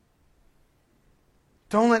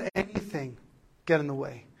 Don't let anything get in the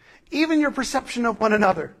way. Even your perception of one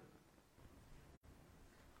another.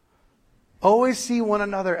 Always see one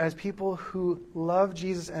another as people who love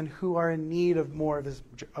Jesus and who are in need of more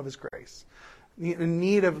of His grace. In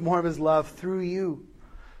need of more of His love through you.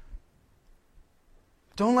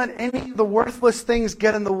 Don't let any of the worthless things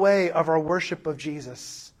get in the way of our worship of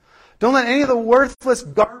Jesus. Don't let any of the worthless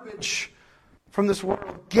garbage from this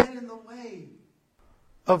world get in the way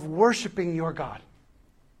of worshiping your God.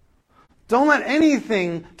 Don't let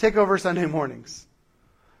anything take over Sunday mornings.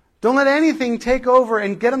 Don't let anything take over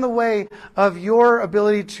and get in the way of your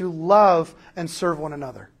ability to love and serve one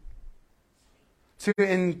another. To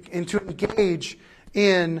engage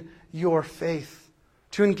in your faith.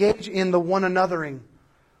 To engage in the one anothering.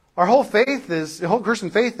 Our whole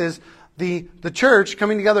Christian faith is the church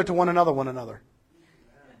coming together to one another. To one another.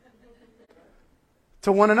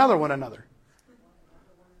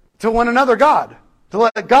 To one another God. To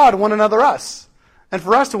let God one another us. And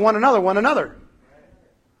for us to one another.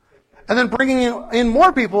 And then bringing in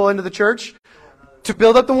more people into the church to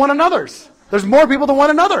build up the one another's. There's more people to one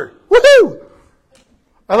another. Woohoo!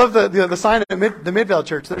 I love the sign at the Midvale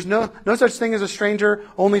Church. There's no such thing as a stranger,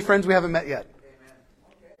 only friends we haven't met yet.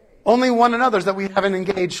 Only one another's that we haven't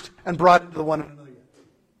engaged and brought into the one another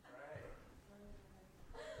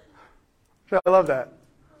yet. I love that.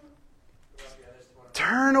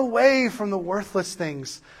 Turn away from the worthless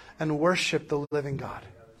things and worship the living God.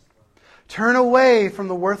 Turn away from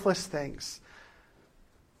the worthless things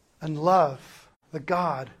and love the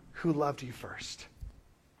God who loved you first.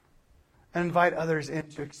 And invite others in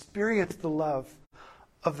to experience the love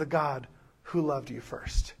of the God who loved you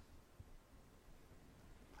first.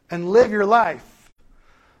 And live your life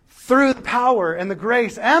through the power and the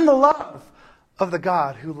grace and the love of the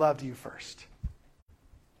God who loved you first.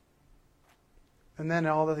 And then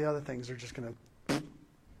all of the other things are just going to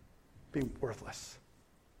be worthless.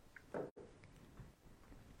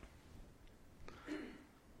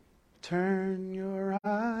 Turn your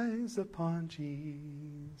eyes upon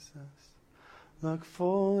Jesus. Look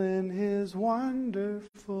full in His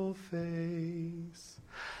wonderful face.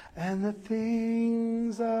 And the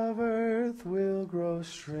things of earth will grow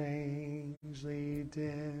strangely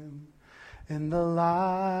dim in the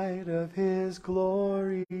light of His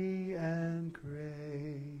glory and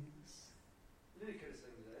grace.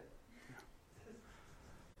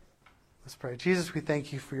 Let's pray. Jesus, we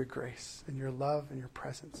thank You for Your grace and Your love and Your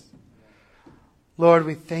presence. Lord,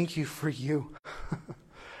 we thank You for You.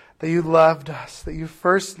 That You loved us, that You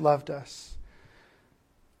first loved us.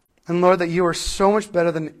 And Lord, that You are so much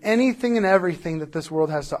better than anything and everything that this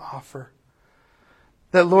world has to offer.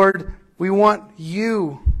 That, Lord, we want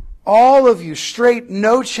you, all of you, straight,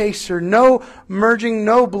 no chaser, no merging,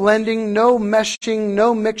 no blending, no meshing,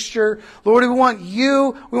 no mixture. Lord, we want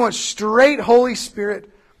you. We want straight Holy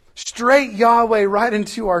Spirit, straight Yahweh right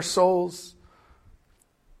into our souls.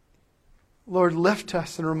 Lord, lift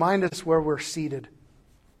us and remind us where we're seated,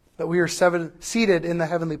 that we are seated in the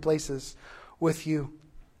heavenly places with you,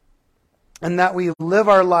 and that we live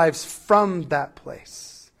our lives from that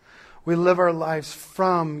place. We live our lives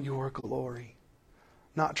from your glory,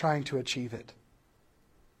 not trying to achieve it.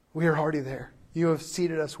 We are already there. You have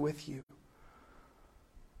seated us with you.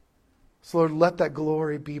 So, Lord, let that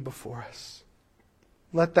glory be before us.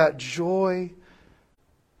 Let that joy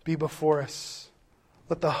be before us.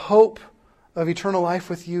 Let the hope of eternal life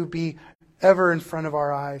with you be ever in front of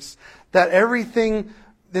our eyes. That everything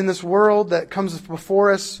in this world that comes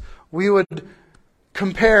before us, we would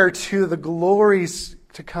compare to the glories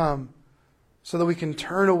to come, so that we can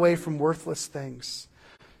turn away from worthless things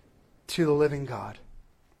to the living God,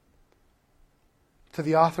 to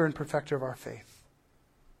the author and perfecter of our faith,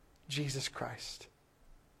 Jesus Christ.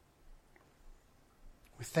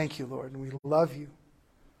 We thank you, Lord, and we love you.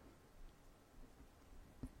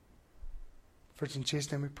 For it's in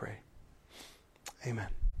Jesus' name we pray.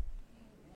 Amen.